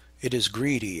 It is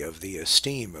greedy of the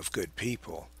esteem of good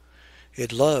people.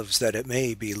 It loves that it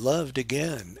may be loved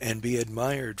again and be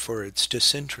admired for its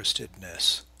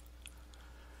disinterestedness.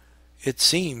 It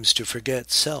seems to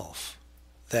forget self,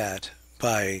 that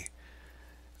by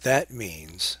that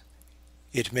means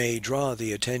it may draw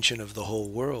the attention of the whole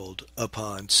world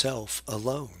upon self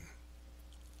alone.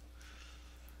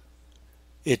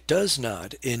 It does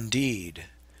not, indeed,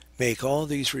 make all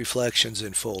these reflections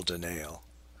in full denial.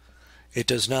 It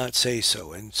does not say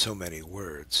so in so many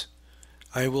words.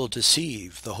 I will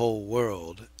deceive the whole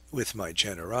world with my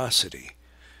generosity,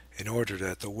 in order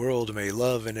that the world may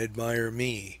love and admire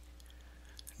me.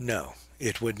 No,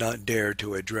 it would not dare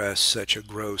to address such a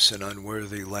gross and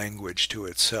unworthy language to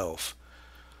itself.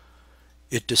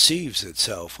 It deceives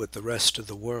itself with the rest of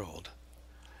the world.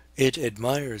 It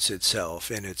admires itself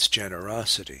in its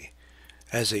generosity,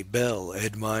 as a belle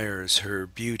admires her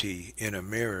beauty in a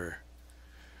mirror.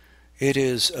 It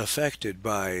is affected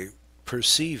by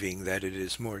perceiving that it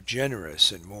is more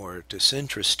generous and more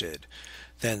disinterested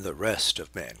than the rest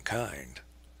of mankind.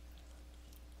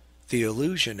 The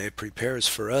illusion it prepares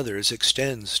for others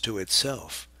extends to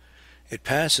itself. It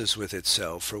passes with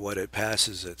itself for what it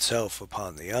passes itself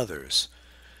upon the others,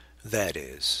 that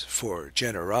is, for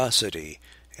generosity,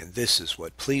 and this is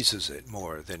what pleases it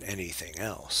more than anything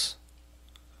else.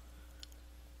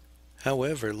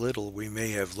 However little we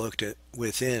may have looked at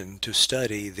within to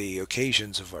study the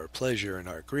occasions of our pleasure and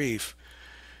our grief,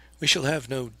 we shall have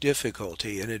no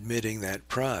difficulty in admitting that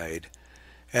pride,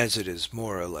 as it is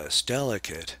more or less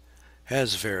delicate,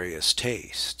 has various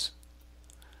tastes.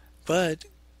 But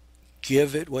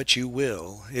give it what you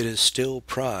will, it is still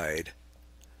pride,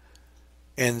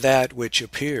 and that which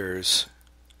appears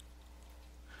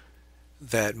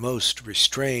that most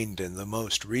restrained and the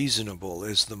most reasonable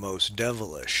is the most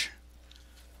devilish.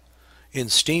 In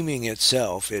esteeming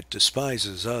itself, it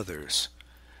despises others.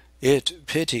 It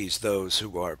pities those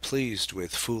who are pleased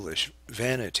with foolish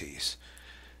vanities.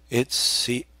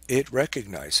 It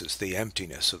recognizes the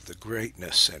emptiness of the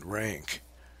greatness and rank.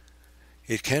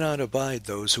 It cannot abide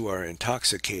those who are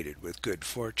intoxicated with good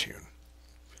fortune.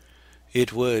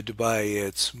 It would, by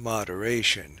its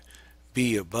moderation,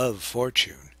 be above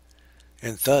fortune,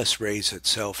 and thus raise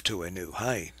itself to a new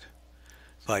height,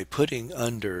 by putting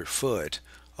under foot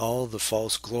all the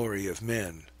false glory of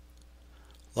men.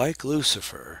 Like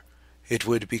Lucifer, it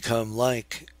would become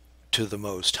like to the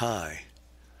Most High.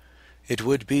 It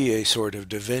would be a sort of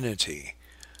divinity,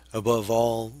 above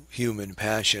all human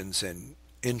passions and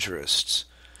interests,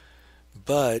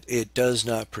 but it does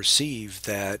not perceive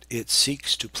that it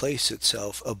seeks to place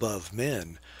itself above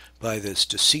men by this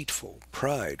deceitful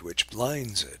pride which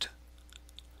blinds it.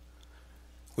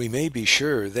 We may be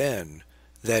sure, then,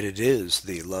 that it is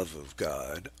the love of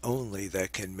God only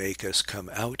that can make us come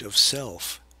out of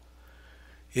self.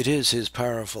 It is his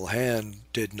powerful hand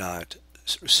did not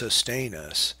sustain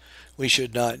us. We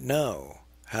should not know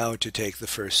how to take the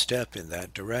first step in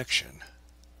that direction.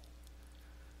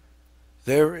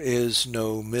 There is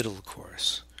no middle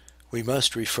course. We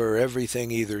must refer everything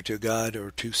either to God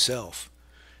or to self.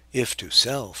 If to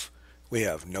self, we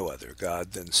have no other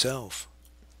God than self.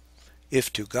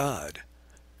 If to God,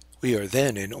 we are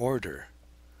then in order,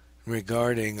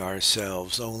 regarding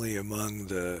ourselves only among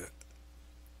the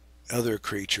other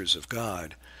creatures of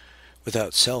God,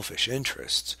 without selfish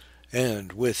interests,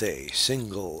 and with a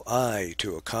single eye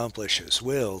to accomplish his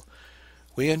will.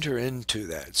 We enter into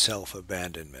that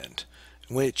self-abandonment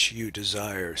which you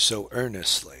desire so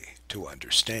earnestly to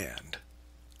understand.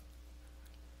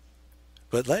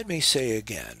 But let me say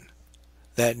again,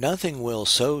 that nothing will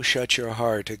so shut your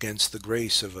heart against the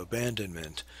grace of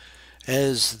abandonment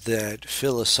as that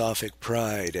philosophic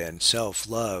pride and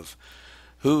self-love,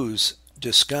 whose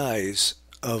disguise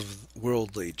of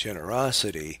worldly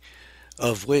generosity,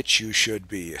 of which you should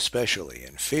be especially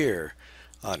in fear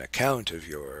on account of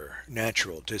your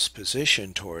natural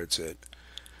disposition towards it,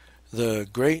 the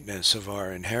greatness of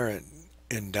our inherent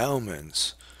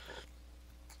endowments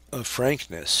of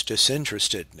frankness,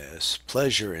 disinterestedness,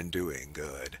 pleasure in doing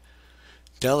good,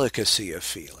 delicacy of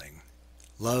feeling,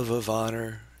 love of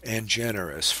honor, and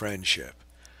generous friendship,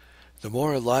 the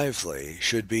more lively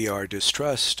should be our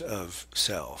distrust of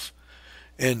self,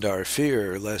 and our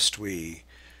fear lest we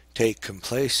take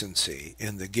complacency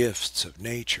in the gifts of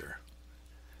nature.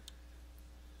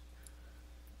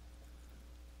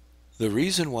 The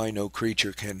reason why no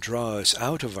creature can draw us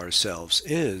out of ourselves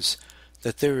is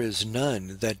that there is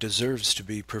none that deserves to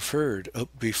be preferred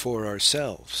before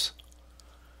ourselves.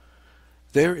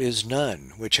 There is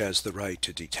none which has the right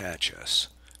to detach us,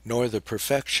 nor the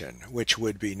perfection which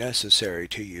would be necessary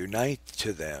to unite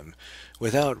to them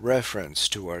without reference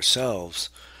to ourselves,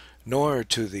 nor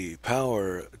to the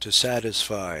power to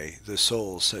satisfy the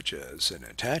soul such as an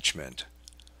attachment.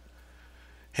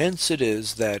 Hence it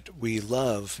is that we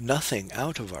love nothing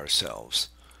out of ourselves,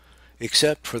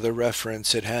 except for the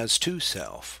reference it has to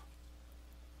self.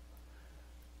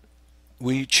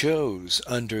 We chose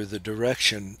under the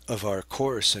direction of our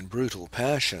coarse and brutal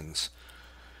passions,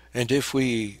 and if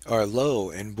we are low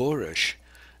and boorish,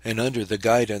 and under the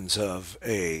guidance of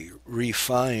a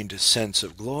refined sense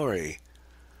of glory,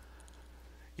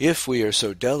 if we are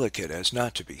so delicate as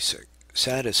not to be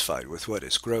satisfied with what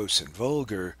is gross and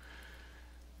vulgar,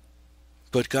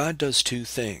 but God does two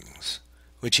things,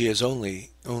 which only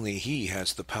He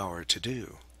has the power to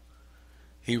do.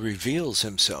 He reveals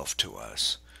Himself to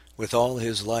us, with all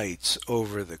His lights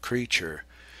over the creature,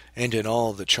 and in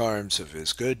all the charms of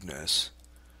His goodness.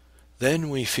 Then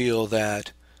we feel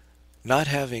that, not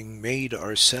having made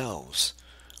ourselves,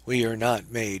 we are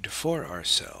not made for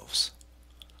ourselves,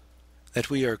 that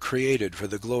we are created for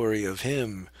the glory of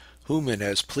Him whom it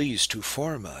has pleased to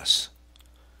form us.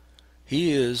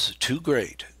 He is too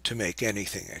great to make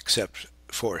anything except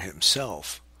for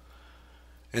Himself,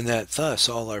 and that thus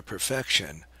all our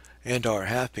perfection and our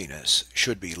happiness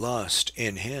should be lost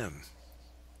in Him.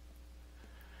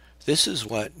 This is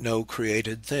what no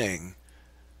created thing,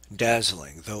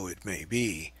 dazzling though it may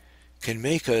be, can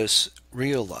make us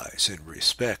realize in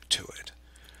respect to it.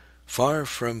 Far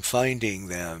from finding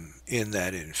them in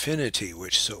that infinity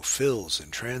which so fills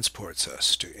and transports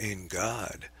us in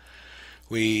God,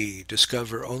 we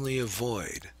discover only a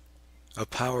void, a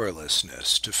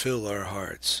powerlessness to fill our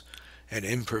hearts, an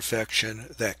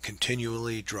imperfection that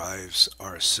continually drives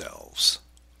ourselves.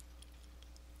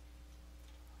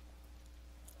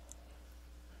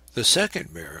 The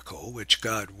second miracle which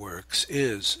God works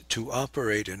is to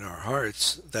operate in our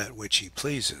hearts that which He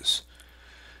pleases.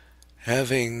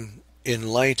 Having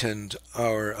enlightened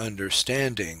our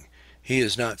understanding, He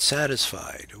is not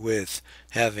satisfied with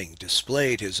having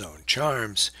displayed His own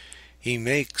charms. He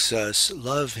makes us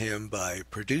love Him by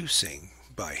producing,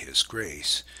 by His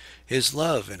grace, His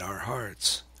love in our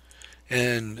hearts,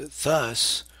 and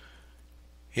thus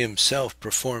Himself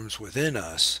performs within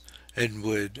us and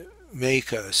would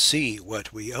make us see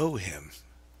what we owe Him.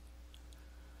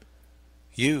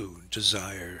 You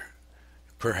desire,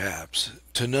 perhaps,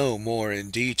 to know more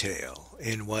in detail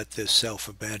in what this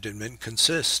self-abandonment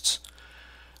consists.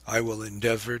 I will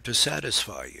endeavor to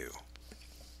satisfy you.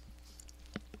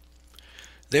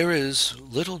 There is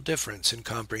little difference in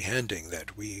comprehending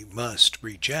that we must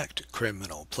reject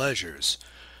criminal pleasures,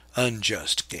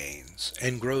 unjust gains,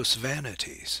 and gross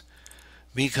vanities,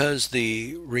 because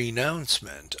the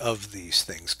renouncement of these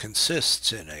things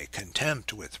consists in a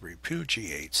contempt which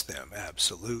repudiates them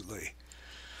absolutely,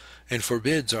 and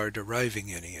forbids our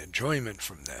deriving any enjoyment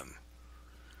from them.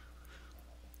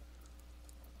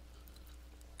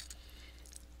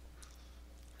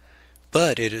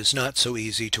 But it is not so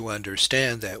easy to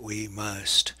understand that we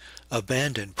must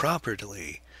abandon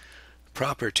property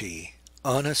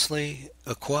honestly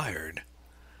acquired,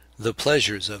 the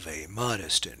pleasures of a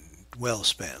modest and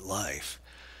well-spent life,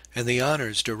 and the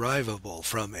honors derivable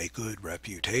from a good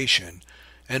reputation,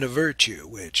 and a virtue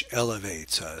which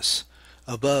elevates us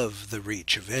above the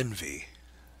reach of envy.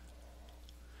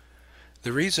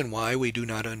 The reason why we do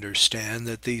not understand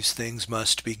that these things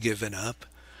must be given up,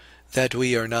 that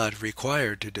we are not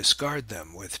required to discard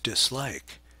them with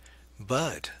dislike,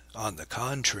 but, on the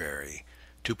contrary,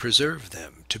 to preserve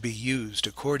them to be used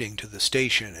according to the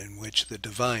station in which the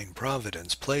divine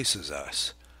providence places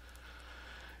us.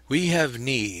 We have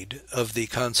need of the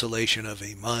consolation of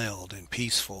a mild and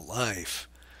peaceful life,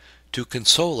 to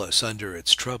console us under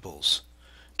its troubles,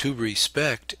 to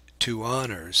respect, to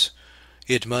honors,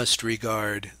 it must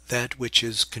regard that which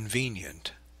is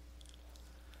convenient.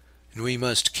 And we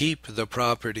must keep the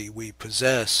property we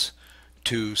possess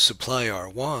to supply our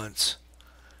wants.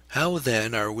 How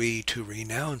then are we to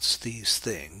renounce these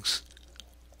things?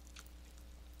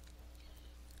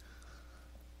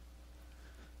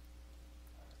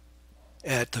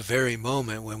 At the very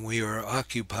moment when we are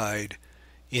occupied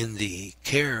in the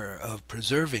care of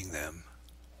preserving them,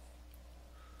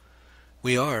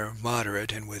 we are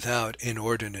moderate and without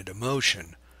inordinate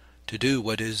emotion to do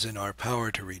what is in our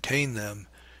power to retain them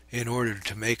in order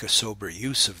to make a sober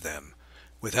use of them,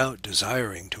 without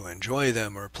desiring to enjoy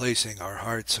them or placing our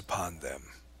hearts upon them.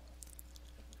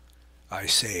 I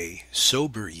say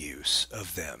sober use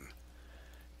of them,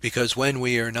 because when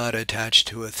we are not attached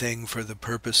to a thing for the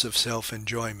purpose of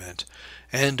self-enjoyment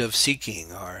and of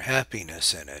seeking our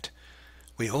happiness in it,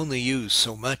 we only use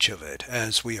so much of it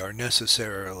as we are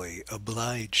necessarily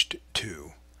obliged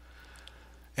to.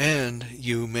 And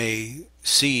you may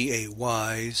see a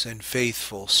wise and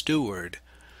faithful steward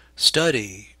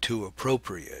study to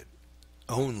appropriate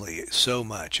only so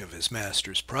much of his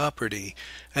master's property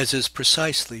as is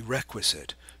precisely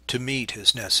requisite to meet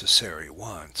his necessary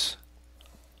wants.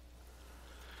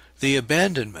 The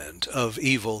abandonment of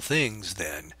evil things,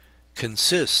 then,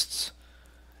 consists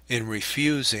in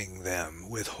refusing them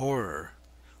with horror,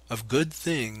 of good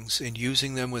things in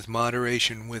using them with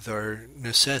moderation with our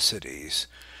necessities,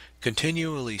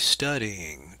 continually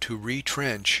studying to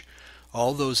retrench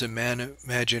all those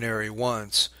imaginary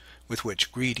wants with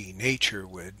which greedy nature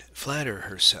would flatter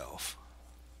herself.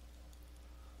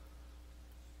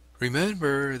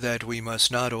 Remember that we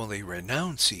must not only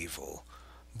renounce evil,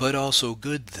 but also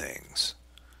good things.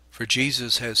 For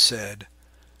Jesus has said,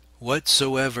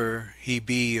 "Whatsoever he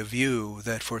be of you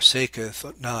that forsaketh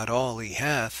not all he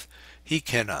hath, he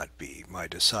cannot be my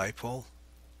disciple."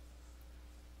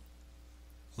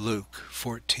 Luke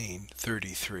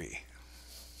 14:33.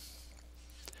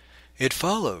 It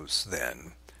follows,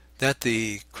 then, that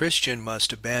the Christian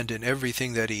must abandon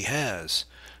everything that he has,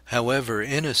 however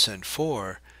innocent,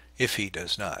 for, if he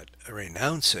does not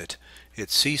renounce it,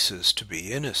 it ceases to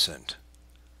be innocent.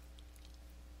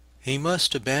 He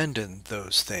must abandon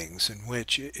those things in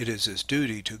which it is his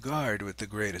duty to guard with the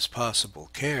greatest possible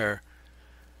care,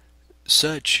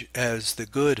 such as the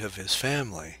good of his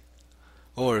family,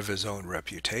 or of his own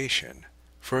reputation,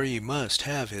 for he must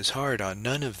have his heart on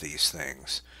none of these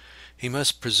things. He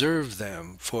must preserve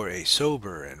them for a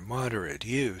sober and moderate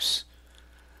use.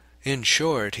 In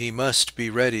short, he must be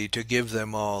ready to give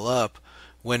them all up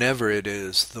whenever it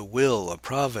is the will of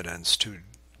Providence to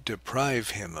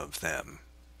deprive him of them.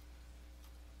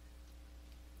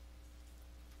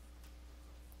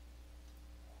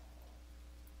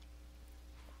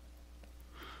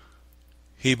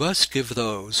 He must give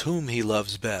those whom he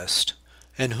loves best,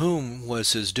 and whom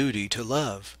was his duty to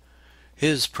love.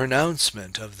 His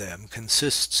pronouncement of them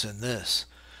consists in this,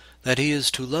 that he is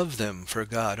to love them for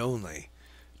God only,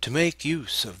 to make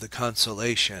use of the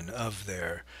consolation of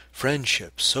their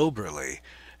friendship soberly,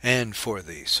 and for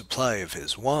the supply of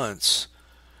his wants,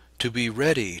 to be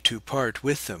ready to part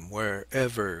with them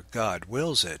wherever God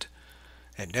wills it,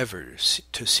 and never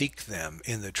to seek them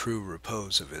in the true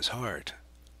repose of his heart.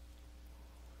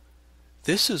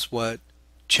 This is what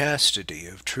chastity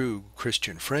of true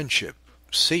Christian friendship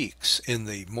seeks in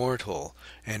the mortal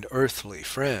and earthly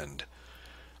friend,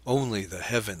 only the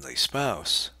heavenly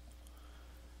spouse.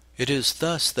 It is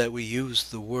thus that we use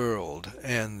the world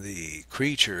and the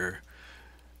creature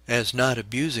as not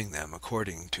abusing them,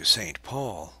 according to St.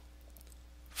 Paul,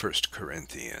 1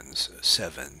 Corinthians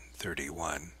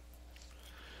 7:31.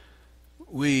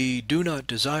 We do not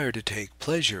desire to take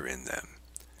pleasure in them.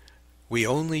 We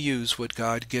only use what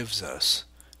God gives us,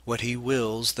 what he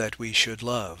wills that we should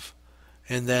love,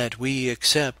 and that we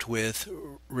accept with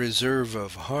reserve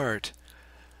of heart,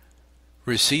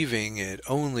 receiving it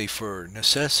only for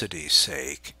necessity's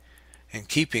sake, and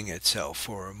keeping itself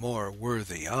for a more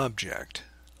worthy object.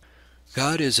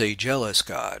 God is a jealous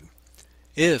God.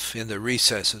 If, in the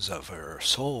recesses of your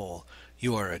soul,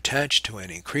 you are attached to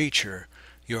any creature,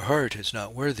 your heart is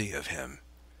not worthy of him.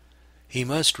 He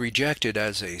must reject it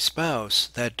as a spouse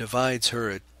that divides her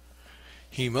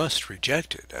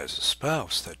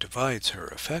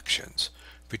affections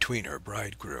between her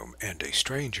bridegroom and a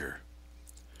stranger.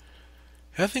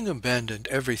 Having abandoned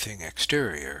everything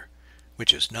exterior,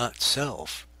 which is not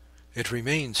self, it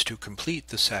remains to complete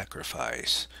the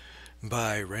sacrifice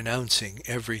by renouncing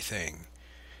everything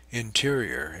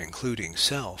interior, including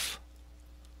self.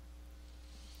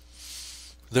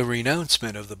 The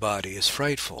renouncement of the body is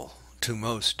frightful to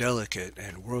most delicate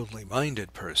and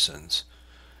worldly-minded persons.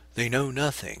 They know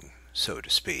nothing, so to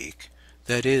speak,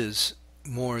 that is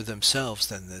more themselves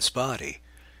than this body,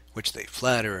 which they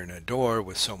flatter and adore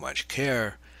with so much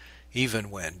care, even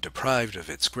when deprived of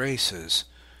its graces,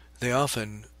 they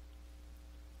often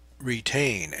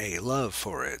retain a love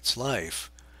for its life,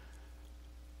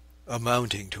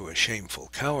 amounting to a shameful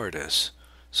cowardice,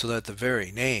 so that the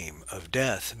very name of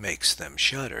death makes them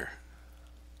shudder.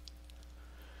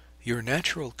 Your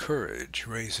natural courage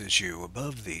raises you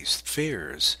above these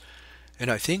fears, and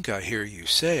I think I hear you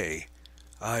say,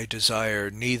 I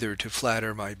desire neither to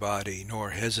flatter my body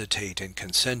nor hesitate in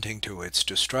consenting to its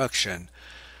destruction,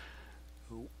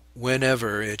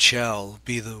 whenever it shall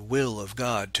be the will of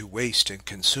God to waste and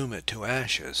consume it to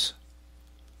ashes.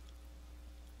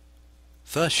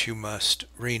 Thus you must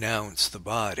renounce the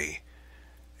body,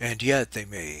 and yet they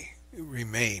may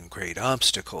remain great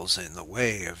obstacles in the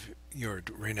way of your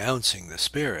renouncing the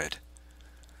spirit.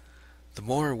 The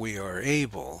more we are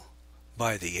able,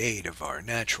 by the aid of our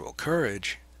natural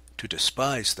courage, to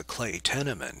despise the clay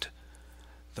tenement,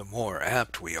 the more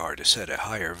apt we are to set a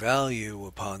higher value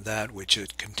upon that which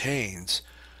it contains,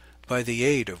 by the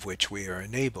aid of which we are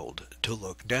enabled to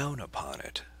look down upon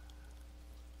it.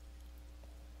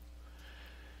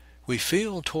 We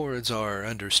feel towards our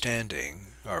understanding,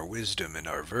 our wisdom, and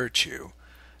our virtue,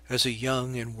 as a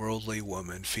young and worldly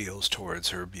woman feels towards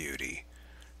her beauty.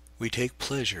 We take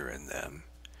pleasure in them.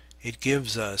 It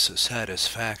gives us a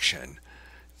satisfaction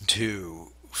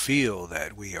to feel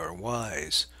that we are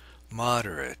wise,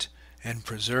 moderate, and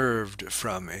preserved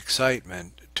from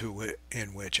excitement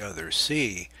in which others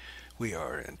see we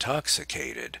are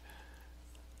intoxicated.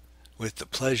 With the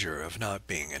pleasure of not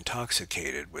being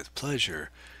intoxicated with pleasure,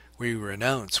 we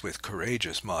renounce with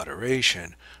courageous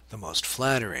moderation the most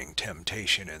flattering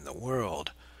temptation in the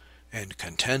world, and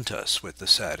content us with the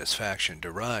satisfaction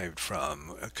derived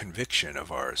from a conviction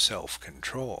of our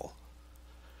self-control.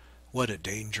 What a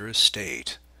dangerous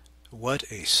state! What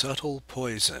a subtle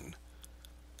poison!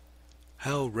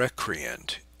 How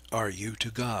recreant are you to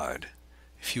God,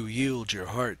 if you yield your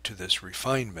heart to this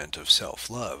refinement of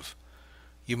self-love.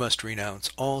 You must renounce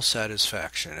all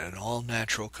satisfaction and all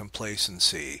natural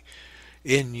complacency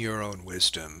in your own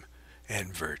wisdom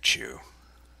and virtue.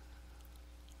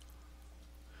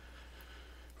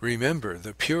 Remember,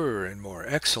 the purer and more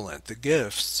excellent the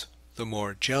gifts, the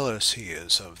more jealous he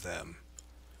is of them.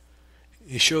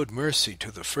 He showed mercy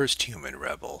to the first human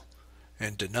rebel,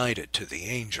 and denied it to the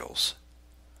angels.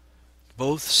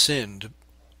 Both sinned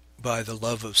by the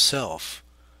love of self,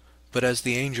 but as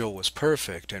the angel was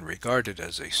perfect and regarded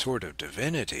as a sort of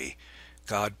divinity,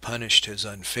 God punished his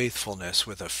unfaithfulness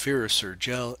with a fiercer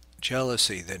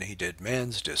jealousy than he did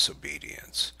man's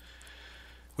disobedience.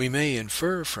 We may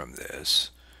infer from this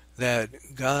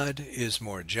that God is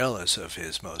more jealous of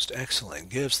his most excellent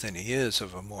gifts than he is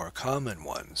of more common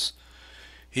ones.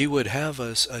 He would have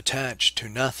us attached to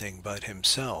nothing but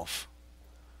himself,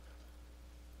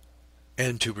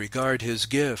 and to regard his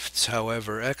gifts,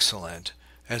 however excellent,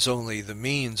 as only the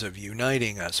means of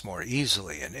uniting us more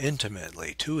easily and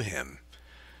intimately to him.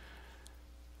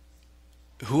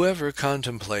 Whoever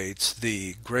contemplates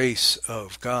the grace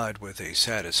of God with a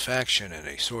satisfaction and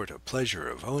a sort of pleasure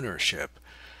of ownership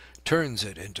turns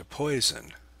it into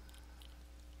poison.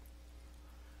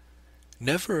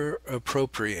 Never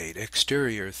appropriate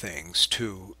exterior things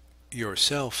to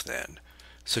yourself then,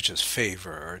 such as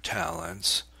favor or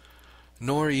talents,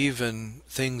 nor even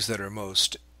things that are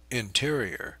most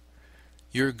interior.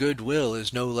 Your goodwill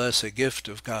is no less a gift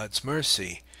of God's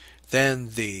mercy than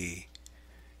the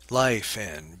life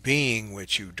and being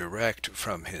which you direct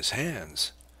from his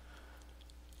hands.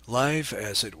 Live,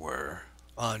 as it were,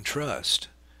 on trust.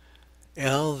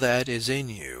 All that is in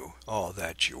you, all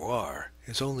that you are,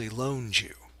 is only loaned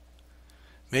you.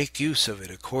 Make use of it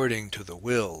according to the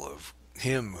will of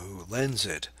him who lends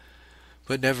it,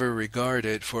 but never regard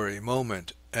it for a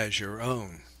moment as your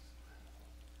own.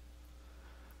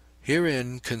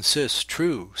 Herein consists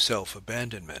true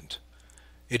self-abandonment.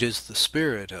 It is the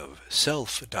spirit of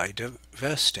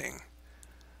self-divesting.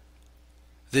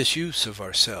 This use of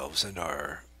ourselves and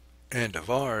of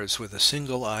ours with a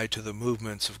single eye to the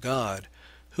movements of God,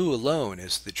 who alone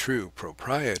is the true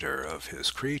proprietor of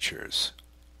his creatures.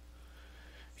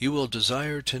 You will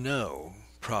desire to know,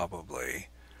 probably,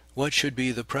 what should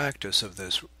be the practice of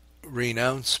this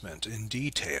renouncement in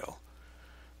detail.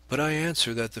 But I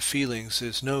answer that the feelings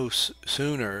is no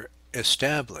sooner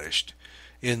established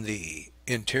in the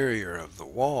interior of the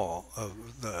wall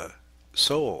of the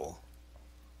soul,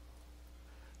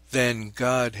 then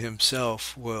God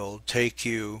himself will take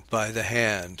you by the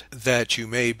hand, that you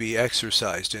may be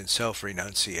exercised in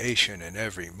self-renunciation in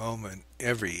every moment,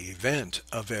 every event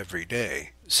of every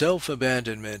day,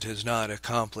 Self-abandonment is not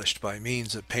accomplished by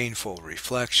means of painful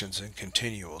reflections and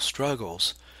continual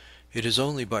struggles. It is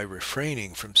only by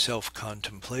refraining from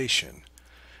self-contemplation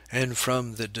and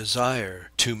from the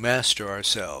desire to master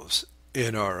ourselves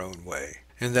in our own way,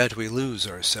 and that we lose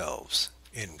ourselves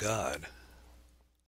in God.